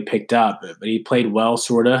never really picked up, but he played well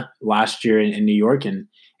sort of last year in New York, and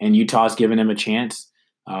Utah's given him a chance.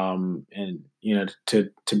 To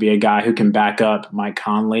be a guy who can back up Mike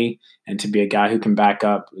Conley and to be a guy who can back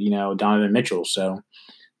up, Donovan Mitchell. So,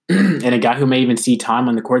 and a guy who may even see time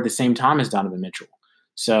on the court at the same time as Donovan Mitchell.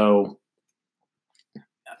 So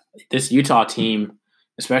this Utah team,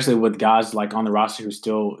 especially with guys like on the roster who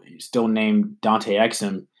still named Dante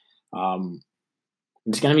Exum,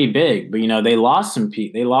 it's going to be big. But they lost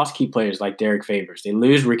key players like Derek Favors. They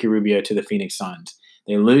lose Ricky Rubio to the Phoenix Suns.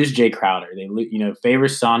 They lose Jay Crowder. They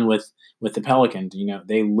Favors' son with the Pelicans.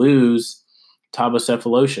 They lose Thabo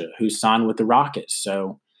Sefolosha, who signed with the Rockets.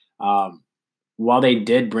 So while they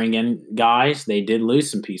did bring in guys, they did lose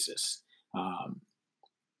some pieces.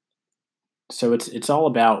 So it's all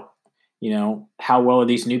about, how well are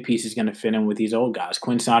these new pieces going to fit in with these old guys.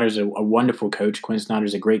 Quinn Snyder's a wonderful coach. Quinn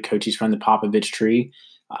Snyder's a great coach. He's from the Popovich tree.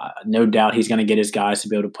 No doubt he's going to get his guys to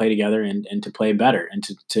be able to play together and to play better and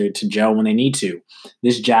to gel when they need to.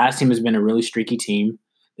 This Jazz team has been a really streaky team.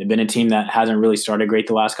 They've been a team that hasn't really started great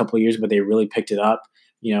the last couple of years, but they really picked it up,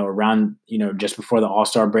 around, just before the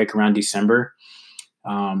All-Star break around December.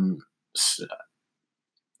 So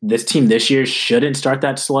this team this year shouldn't start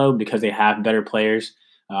that slow because they have better players.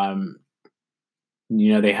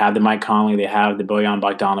 They have the Mike Conley, they have the Bojan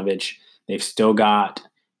Bogdanovic. They've still got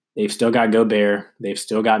Gobert, they've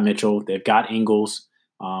still got Mitchell, they've got Ingles.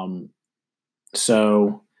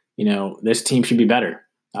 So this team should be better.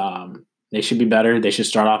 They should be better. They should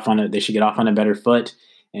they should get off on a better foot.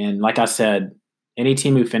 And like I said, any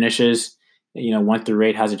team who finishes, 1 through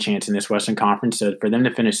 8 has a chance in this Western Conference. So for them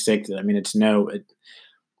to finish 6th, I mean, it's no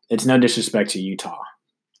disrespect to Utah.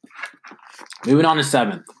 Moving on to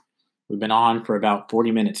 7th. We've been on for about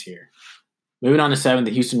 40 minutes here. Moving on to 7th,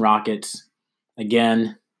 the Houston Rockets.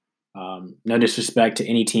 Again, no disrespect to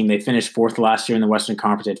any team. They finished 4th last year in the Western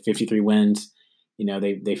Conference at 53 wins.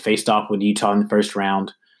 They faced off with Utah in the first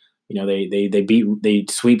round. They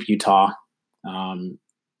sweep Utah.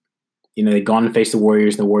 They go on to face the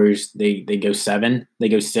Warriors. The Warriors, they go 7. They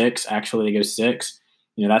go 6. Actually, they go 6.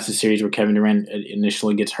 That's the series where Kevin Durant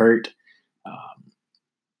initially gets hurt.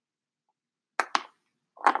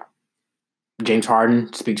 James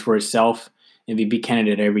Harden speaks for itself. MVP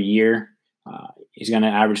candidate every year. He's going to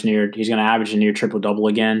average a near triple double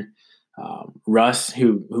again. Russ,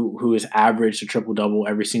 who has averaged a triple double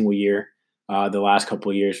every single year, the last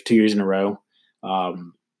couple of years, 2 years in a row.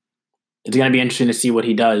 It's going to be interesting to see what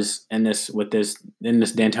he does in this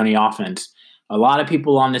D'Antoni offense. A lot of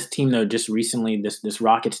people on this team, though, just recently, this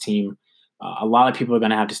Rockets team, a lot of people are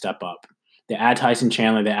going to have to step up. They add Tyson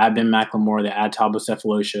Chandler, they add Ben McLemore, they add Thabo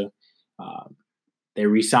Sefolosha. They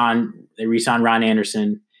re-sign Ryan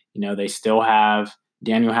Anderson. They still have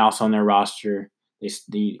Daniel House on their roster.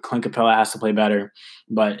 Clint Capella has to play better,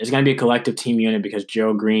 but it's going to be a collective team unit because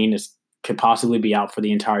Gerald Green could possibly be out for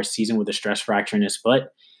the entire season with a stress fracture in his foot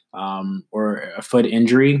or a foot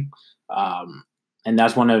injury, and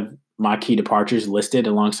that's one of my key departures listed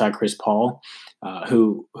alongside Chris Paul,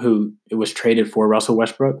 who it was traded for Russell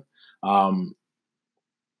Westbrook.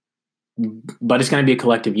 But it's going to be a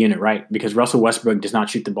collective unit, right? Because Russell Westbrook does not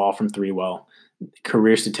shoot the ball from 3 well.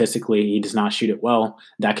 Career statistically, he does not shoot it well.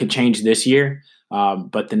 That could change this year,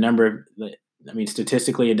 but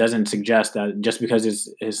statistically, it doesn't suggest that just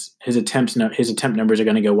because his attempt numbers are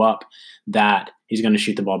going to go up, that he's going to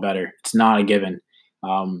shoot the ball better. It's not a given.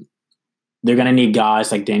 They're going to need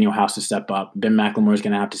guys like Daniel House to step up. Ben McLemore is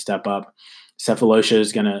going to have to step up. Sefolosha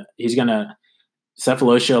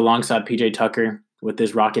alongside PJ Tucker with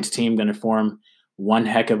this Rockets team going to form one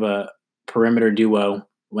heck of a perimeter duo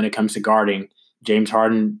when it comes to guarding. James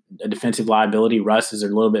Harden, a defensive liability. Russ is a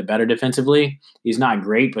little bit better defensively. He's not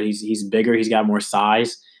great, but he's bigger. He's got more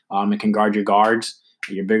size and can guard your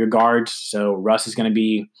bigger guards. So Russ is going to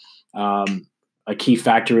be a key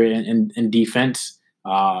factor in defense.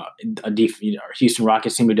 Houston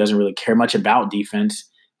Rockets team who doesn't really care much about defense,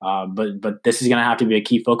 but this is going to have to be a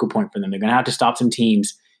key focal point for them. They're going to have to stop some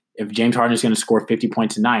teams. If James Harden is going to score 50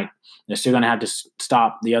 points a night, they're still going to have to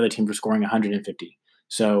stop the other team from scoring 150.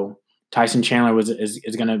 So Tyson Chandler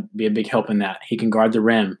is going to be a big help in that. He can guard the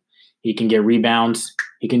rim. He can get rebounds.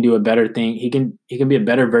 He can do a better thing. He can be a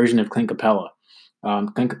better version of Clint Capella.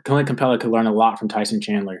 Clint Capella could learn a lot from Tyson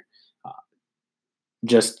Chandler.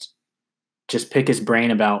 Just pick his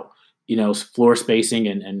brain about floor spacing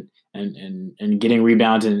and getting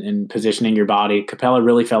rebounds and positioning your body. Capella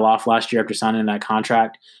really fell off last year after signing that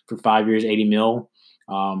contract for 5 years, $80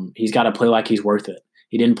 million. He's got to play like he's worth it.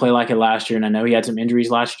 He didn't play like it last year, and I know he had some injuries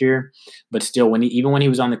last year, but still, even when he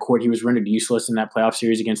was on the court, he was rendered useless in that playoff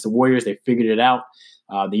series against the Warriors. They figured it out.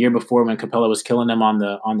 The year before, when Capella was killing them on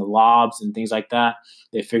the lobs and things like that,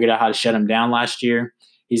 they figured out how to shut him down last year.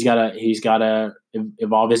 He's got to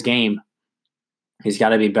evolve his game. He's got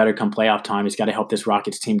to be better come playoff time. He's got to help this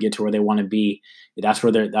Rockets team get to where they want to be. That's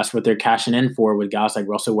what they're cashing in for with guys like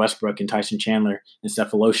Russell Westbrook and Tyson Chandler and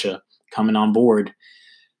Sefolosha coming on board.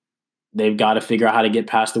 They've got to figure out how to get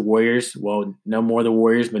past the Warriors. Well, no more the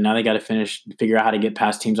Warriors, but now they got to figure out how to get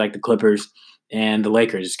past teams like the Clippers and the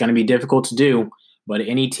Lakers. It's going to be difficult to do, but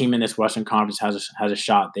any team in this Western Conference has a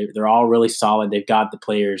shot. They're all really solid. They've got the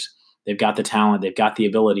players. They've got the talent. They've got the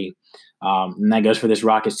ability. And that goes for this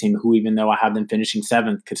Rockets team, who, even though I have them finishing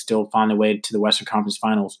 7th, could still find a way to the Western Conference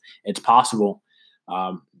Finals. It's possible.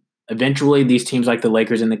 Eventually, these teams like the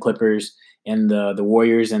Lakers and the Clippers and the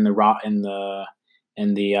Warriors and the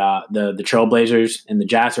Trailblazers and the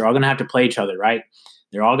Jazz are all going to have to play each other, right?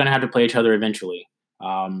 They're all going to have to play each other eventually.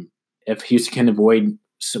 If Houston can avoid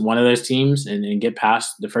one of those teams and get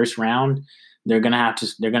past the first round, they're going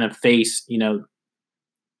to face,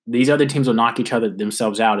 these other teams will knock each other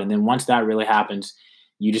themselves out. And then once that really happens,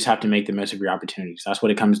 you just have to make the most of your opportunities. That's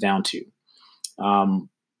what it comes down to.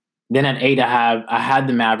 Then at 8, I had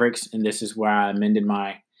the Mavericks, and this is where I amended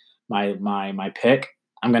my pick.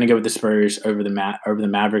 I'm going to go with the Spurs over the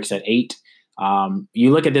Mavericks at 8.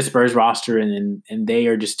 You look at this Spurs roster, and they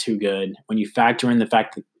are just too good. When you factor in the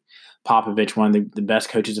fact that Popovich, one of the best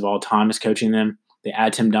coaches of all time, is coaching them, they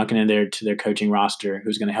add Tim Duncan in there to their coaching roster,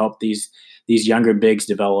 who's going to help these younger bigs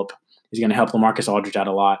develop. He's going to help LaMarcus Aldridge out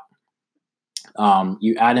a lot.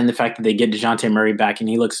 You add in the fact that they get DeJounte Murray back, and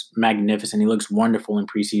he looks magnificent. He looks wonderful in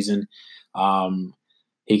preseason.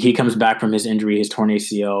 He comes back from his injury, his torn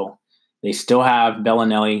ACL. They still have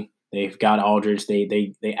Bellinelli. They've got Aldridge.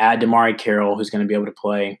 They add DeMarre Carroll, who's going to be able to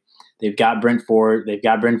play. They've got Brent Forbes. They've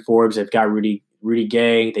got Rudy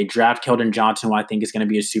Gay. They draft Keldon Johnson, who I think is going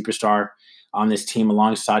to be a superstar on this team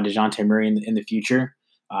alongside DeJounte Murray in the future.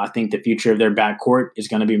 I think the future of their backcourt is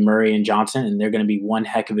going to be Murray and Johnson, and they're going to be one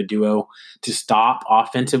heck of a duo to stop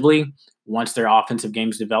offensively once their offensive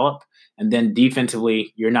games develop. And then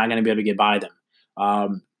defensively, you're not going to be able to get by them.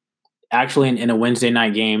 Actually, in a Wednesday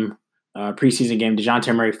night game, preseason game,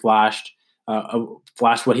 DeJounte Murray flashed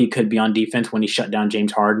what he could be on defense when he shut down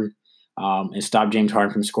James Harden and stopped James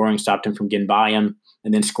Harden from scoring, stopped him from getting by him,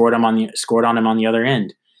 and then scored on him on the other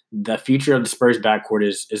end. The future of the Spurs backcourt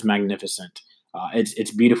is magnificent.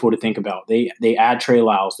 It's beautiful to think about. They add Trey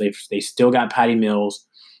Lyles. They still got Patty Mills.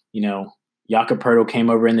 Jakob Poeltl came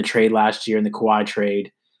over in the trade last year in the Kawhi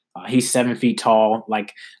trade. He's 7 feet tall.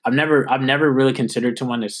 Like I've never really considered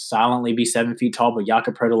someone to silently be 7 feet tall, but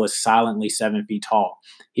Jakob Poeltl is silently 7 feet tall.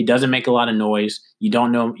 He doesn't make a lot of noise. You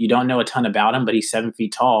don't know a ton about him, but he's 7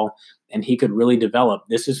 feet tall, and he could really develop.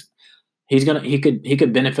 He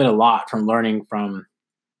could benefit a lot from learning from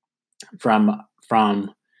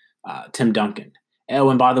Tim Duncan. Oh,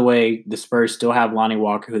 and by the way, the Spurs still have Lonnie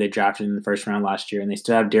Walker, who they drafted in the first round last year, and they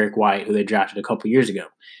still have Derek White, who they drafted a couple years ago.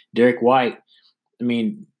 Derek White,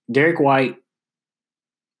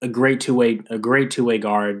 a great two-way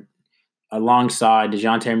guard alongside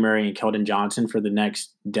DeJounte Murray and Keldon Johnson for the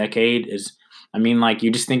next decade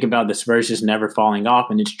you just think about the Spurs just never falling off,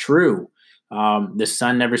 and it's true. The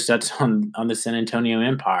sun never sets on the San Antonio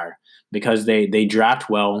Empire because they draft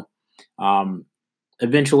well.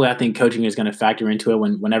 Eventually, I think coaching is going to factor into it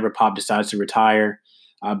whenever Pop decides to retire.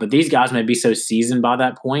 But these guys may be so seasoned by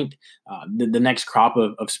that point. The next crop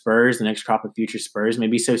of Spurs, the next crop of future Spurs may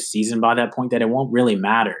be so seasoned by that point that it won't really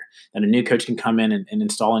matter. That a new coach can come in and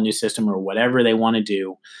install a new system or whatever they want to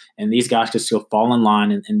do. And these guys can still fall in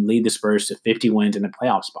line and lead the Spurs to 50 wins in a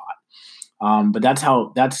playoff spot. But that's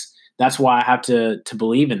why I have to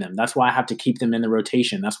believe in them. That's why I have to keep them in the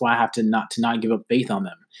rotation. That's why I have to not give up faith on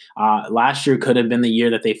them. Last year could have been the year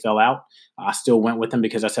that they fell out. I still went with them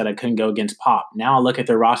because I said I couldn't go against Pop. Now I look at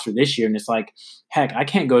their roster this year and it's like, heck, I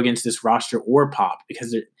can't go against this roster or Pop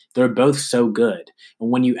because they're both so good. And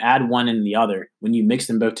when you add one and the other, when you mix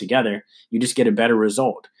them both together, you just get a better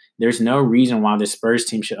result. There's no reason why the Spurs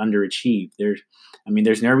team should underachieve. There's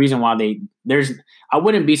no reason why I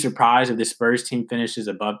wouldn't be surprised if the Spurs team finishes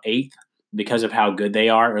above 8th because of how good they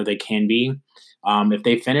are or they can be. If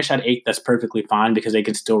they finish at 8th, that's perfectly fine because they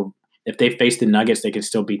can still, if they face the Nuggets, they can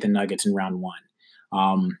still beat the Nuggets in round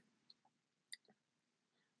 1.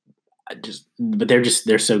 But they're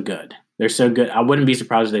so good. They're so good. I wouldn't be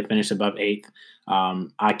surprised if they finish above 8th.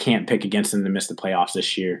 I can't pick against them to miss the playoffs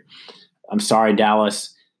this year. I'm sorry,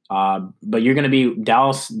 Dallas. But you're going to be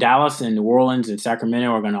Dallas and New Orleans and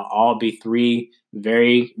Sacramento are going to all be 3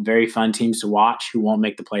 very, very fun teams to watch who won't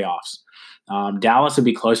make the playoffs. Dallas will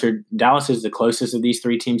be closer. Dallas is the closest of these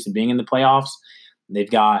 3 teams to being in the playoffs. They've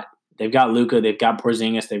got Luka, they've got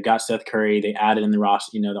Porzingis, they've got Seth Curry. They added in the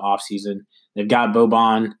offseason. They've got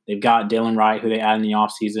Boban, they've got Dylan Wright, who they added in the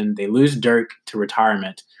offseason. They lose Dirk to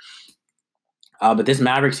retirement. But this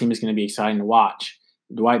Mavericks team is going to be exciting to watch.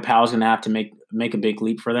 Dwight Powell's going to have to make a big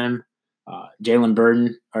leap for them. Jalen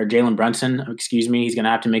Brunson, he's going to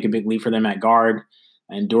have to make a big leap for them at guard.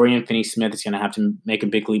 And Dorian Finney-Smith is going to have to make a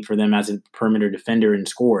big leap for them as a perimeter defender and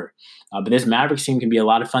scorer. But this Mavericks team can be a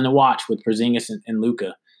lot of fun to watch with Porzingis and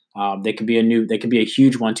Luka. They could be a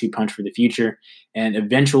huge 1-2 punch for the future. And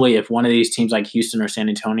eventually, if one of these teams like Houston or San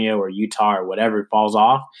Antonio or Utah or whatever falls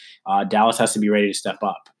off, Dallas has to be ready to step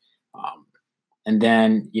up. And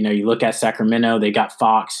then, you look at Sacramento, they got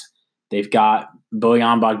Fox, they've got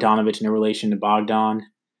Bojan Bogdanovic, no relation to Bogdan.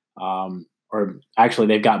 Or actually,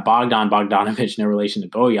 they've got Bogdan Bogdanovic, no relation to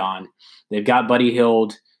Bojan. They've got Buddy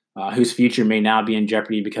Hield, whose future may now be in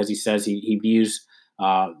jeopardy because he says he views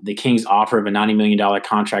the Kings' offer of a $90 million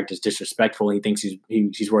contract as disrespectful. He thinks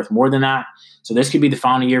he's worth more than that. So this could be the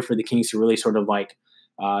final year for the Kings to really sort of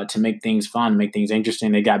to make things fun, make things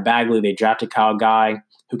interesting. They got Bagley. They drafted Kyle Guy,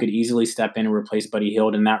 who could easily step in and replace Buddy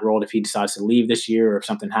Hield in that role if he decides to leave this year or if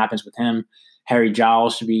something happens with him. Harry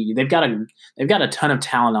Giles should be. They've got a ton of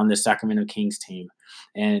talent on this Sacramento Kings team,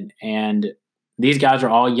 and these guys are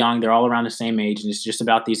all young. They're all around the same age, and it's just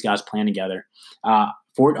about these guys playing together.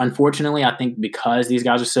 Unfortunately, I think because these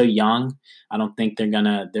guys are so young, I don't think they're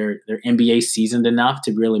NBA seasoned enough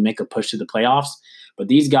to really make a push to the playoffs. But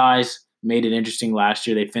these guys made it interesting last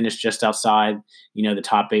year. They finished just outside, the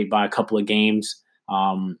top 8 by a couple of games.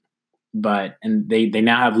 But they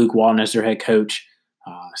now have Luke Walton as their head coach.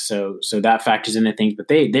 So that factors into things, but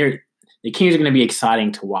the Kings are going to be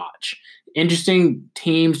exciting to watch. Interesting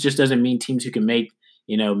teams just doesn't mean teams who can make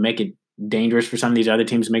it dangerous for some of these other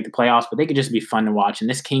teams to make the playoffs, but they could just be fun to watch. And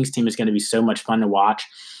this Kings team is going to be so much fun to watch.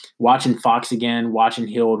 Watching Fox again, watching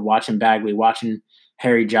Hield, watching Bagley, watching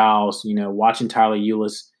Harry Giles, watching Tyler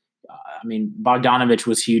Ulis. Bogdanovic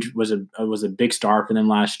was huge, was a big star for them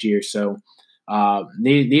last year. So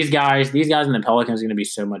these guys and the Pelicans are going to be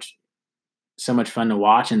so much fun to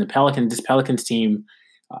watch. And this Pelicans team,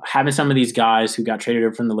 having some of these guys who got traded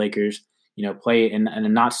over from the Lakers, play in a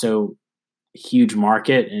not so huge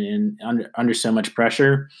market and under so much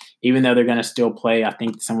pressure, even though they're going to still play, I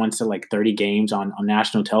think someone said 30 games on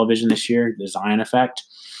national television this year, the Zion effect.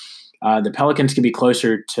 The Pelicans could be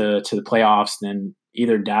closer to the playoffs than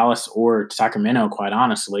either Dallas or Sacramento, quite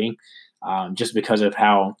honestly, just because of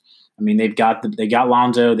how, they got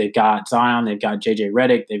Lonzo, they've got Zion, they've got JJ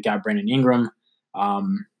Redick, they've got Brandon Ingram.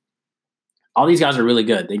 All these guys are really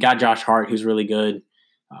good. They got Josh Hart, who's really good.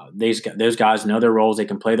 Those guys know their roles. They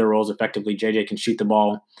can play their roles effectively. JJ can shoot the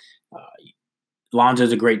ball.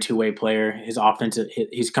 Lonzo's a great two-way player. His offense,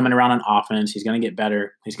 he's coming around on offense. He's going to get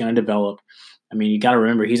better. He's going to develop. You got to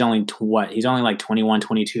remember, he's only He's only like 21,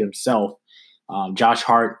 22 himself. Josh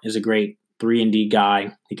Hart is a great 3-and-D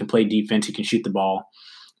guy. He can play defense. He can shoot the ball.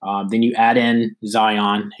 Then you add in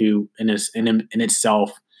Zion, who in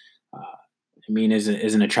itself,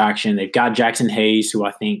 is an attraction. They've got Jackson Hayes, who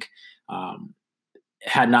I think,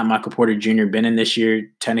 had not Michael Porter Jr. been in this year,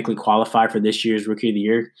 technically qualified for this year's Rookie of the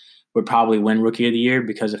Year, would probably win Rookie of the Year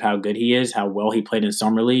because of how good he is, how well he played in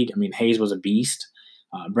Summer League. Hayes was a beast.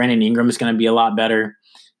 Brandon Ingram is going to be a lot better.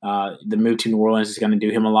 The move to New Orleans is going to do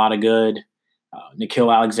him a lot of good.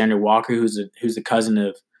 Nickeil Alexander-Walker, who's the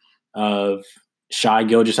cousin of Shai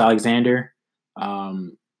Gilgeous-Alexander.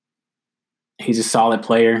 He's a solid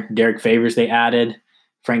player. Derek Favors they added.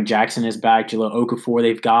 Frank Jackson is back. Jahlil Okafor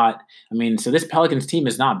they've got. So this Pelicans team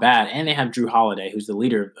is not bad. And they have Drew Holiday, who's the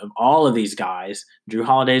leader of all of these guys. Drew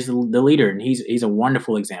Holiday is the leader, and he's a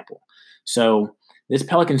wonderful example. So this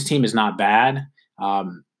Pelicans team is not bad.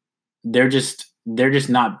 They're just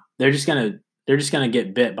gonna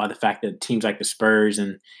get bit by the fact that teams like the Spurs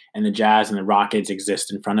and the Jazz and the Rockets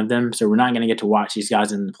exist in front of them. So we're not gonna get to watch these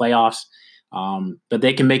guys in the playoffs. But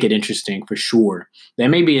they can make it interesting for sure. They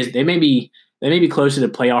may be closer to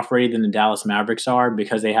playoff ready than the Dallas Mavericks are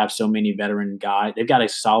because they have so many veteran guys. They've got a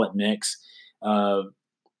solid mix of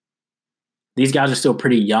these guys are still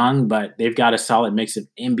pretty young, but they've got a solid mix of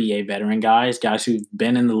NBA veteran guys who've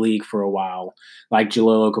been in the league for a while, like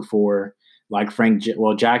Jahlil Okafor, like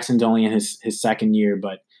Jackson's only in his second year,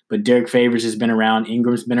 but Derek Favors has been around.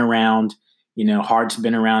 Ingram's been around. Hart's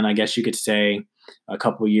been around, I guess you could say, a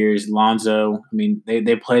couple of years. Lonzo,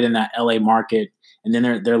 they played in that LA market, and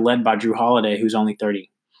then they're led by Drew Holiday, who's only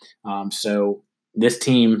 30. So this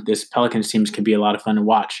Pelicans team could be a lot of fun to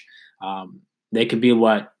watch. They could be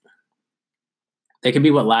what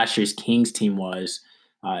last year's Kings team was,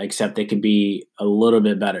 except they could be a little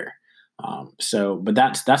bit better. But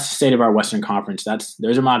that's the state of our Western Conference.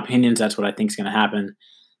 Those are my opinions. That's what I think is going to happen.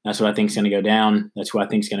 That's what I think is going to go down. That's who I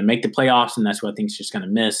think is going to make the playoffs, and that's who I think is just going to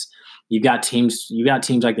miss. You've got teams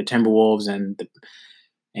like the Timberwolves and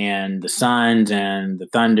the Suns and the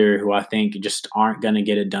Thunder, who I think just aren't going to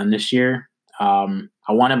get it done this year. I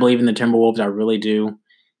want to believe in the Timberwolves. I really do.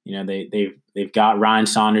 They've got Ryan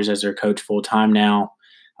Saunders as their coach full time now.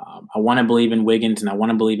 I want to believe in Wiggins, and I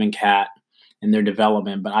want to believe in Cat and their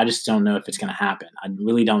development, but I just don't know if it's going to happen. I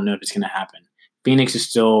really don't know if it's going to happen. Phoenix is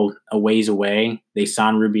still a ways away. They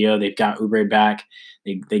signed Rubio. They've got Oubre back.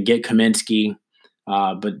 They get Kaminsky.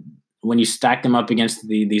 But when you stack them up against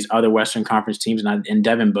these other Western Conference teams and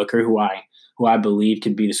Devin Booker, who I believe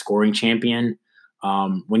could be the scoring champion,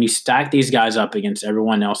 when you stack these guys up against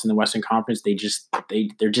everyone else in the Western Conference, they're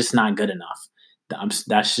just not good enough.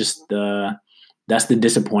 That's the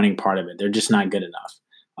disappointing part of it. They're just not good enough.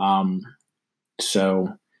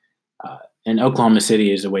 And Oklahoma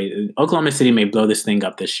City is a way. Oklahoma City may blow this thing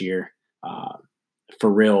up this year,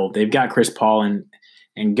 for real. They've got Chris Paul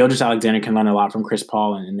and Gilgeous-Alexander can learn a lot from Chris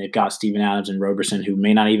Paul, and they've got Steven Adams and Roberson, who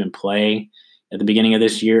may not even play at the beginning of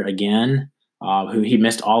this year again. Who he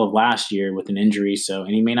missed all of last year with an injury,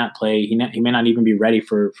 and he may not play. He may not even be ready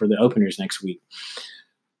for the openers next week.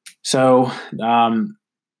 So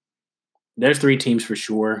there's 3 teams for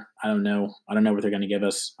sure. I don't know what they're going to give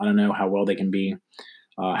us. I don't know how well they can be,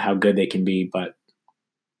 how good they can be, but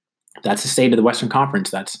that's the state of the Western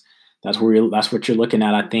Conference. That's what you're looking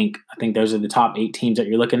at. I think those are the top 8 teams that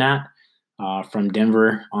you're looking at, from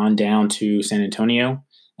Denver on down to San Antonio,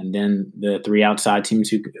 and then the 3 outside teams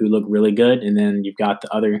who look really good, and then you've got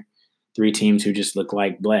the other 3 teams who just look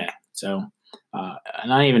like bleh. So,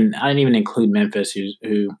 and I didn't even include Memphis,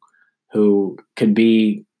 who could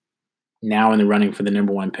be now in the running for the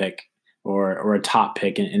number 1 pick or a top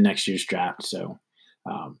pick in next year's draft. So,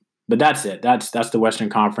 but that's it. That's the Western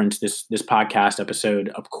Conference. This podcast episode,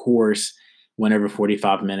 of course, went over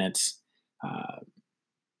 45 minutes,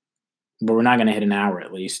 but we're not going to hit an hour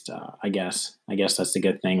at least. I guess that's the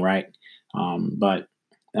good thing, right? But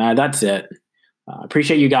that's it.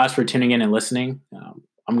 Appreciate you guys for tuning in and listening.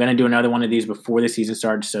 I'm going to do another one of these before the season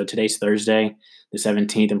starts. So today's Thursday, the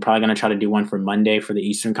 17th. I'm probably going to try to do one for Monday for the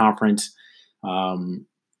Eastern Conference, and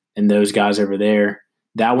those guys over there.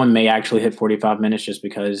 That one may actually hit 45 minutes just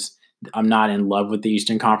because I'm not in love with the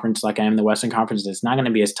Eastern Conference like I am the Western Conference. It's not going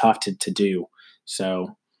to be as tough to do.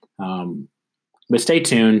 So, but stay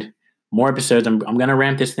tuned. More episodes. I'm going to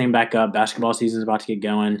ramp this thing back up. Basketball season is about to get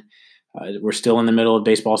going. We're still in the middle of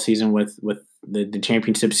baseball season with the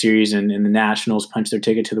championship series and the Nationals punch their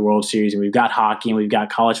ticket to the World Series. And we've got hockey and we've got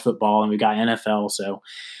college football and we've got NFL. So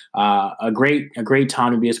a great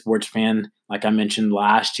time to be a sports fan. Like I mentioned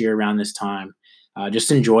last year around this time,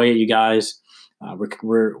 just enjoy it, you guys.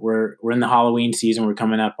 We're in the Halloween season. We're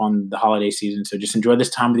coming up on the holiday season. So just enjoy this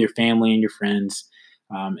time with your family and your friends,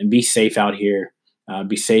 and be safe out here.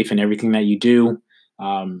 Be safe in everything that you do.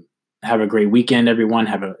 Have a great weekend, everyone.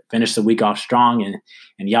 Finish the week off strong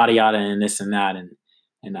and yada yada and this and that.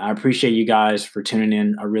 And I appreciate you guys for tuning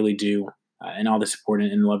in. I really do, and all the support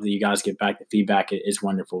and love that you guys get back. The feedback is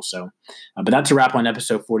wonderful. So, but that's a wrap on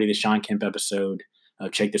episode 40, the Sean Kemp episode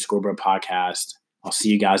of Check the Scoreboard podcast. I'll see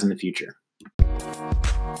you guys in the future.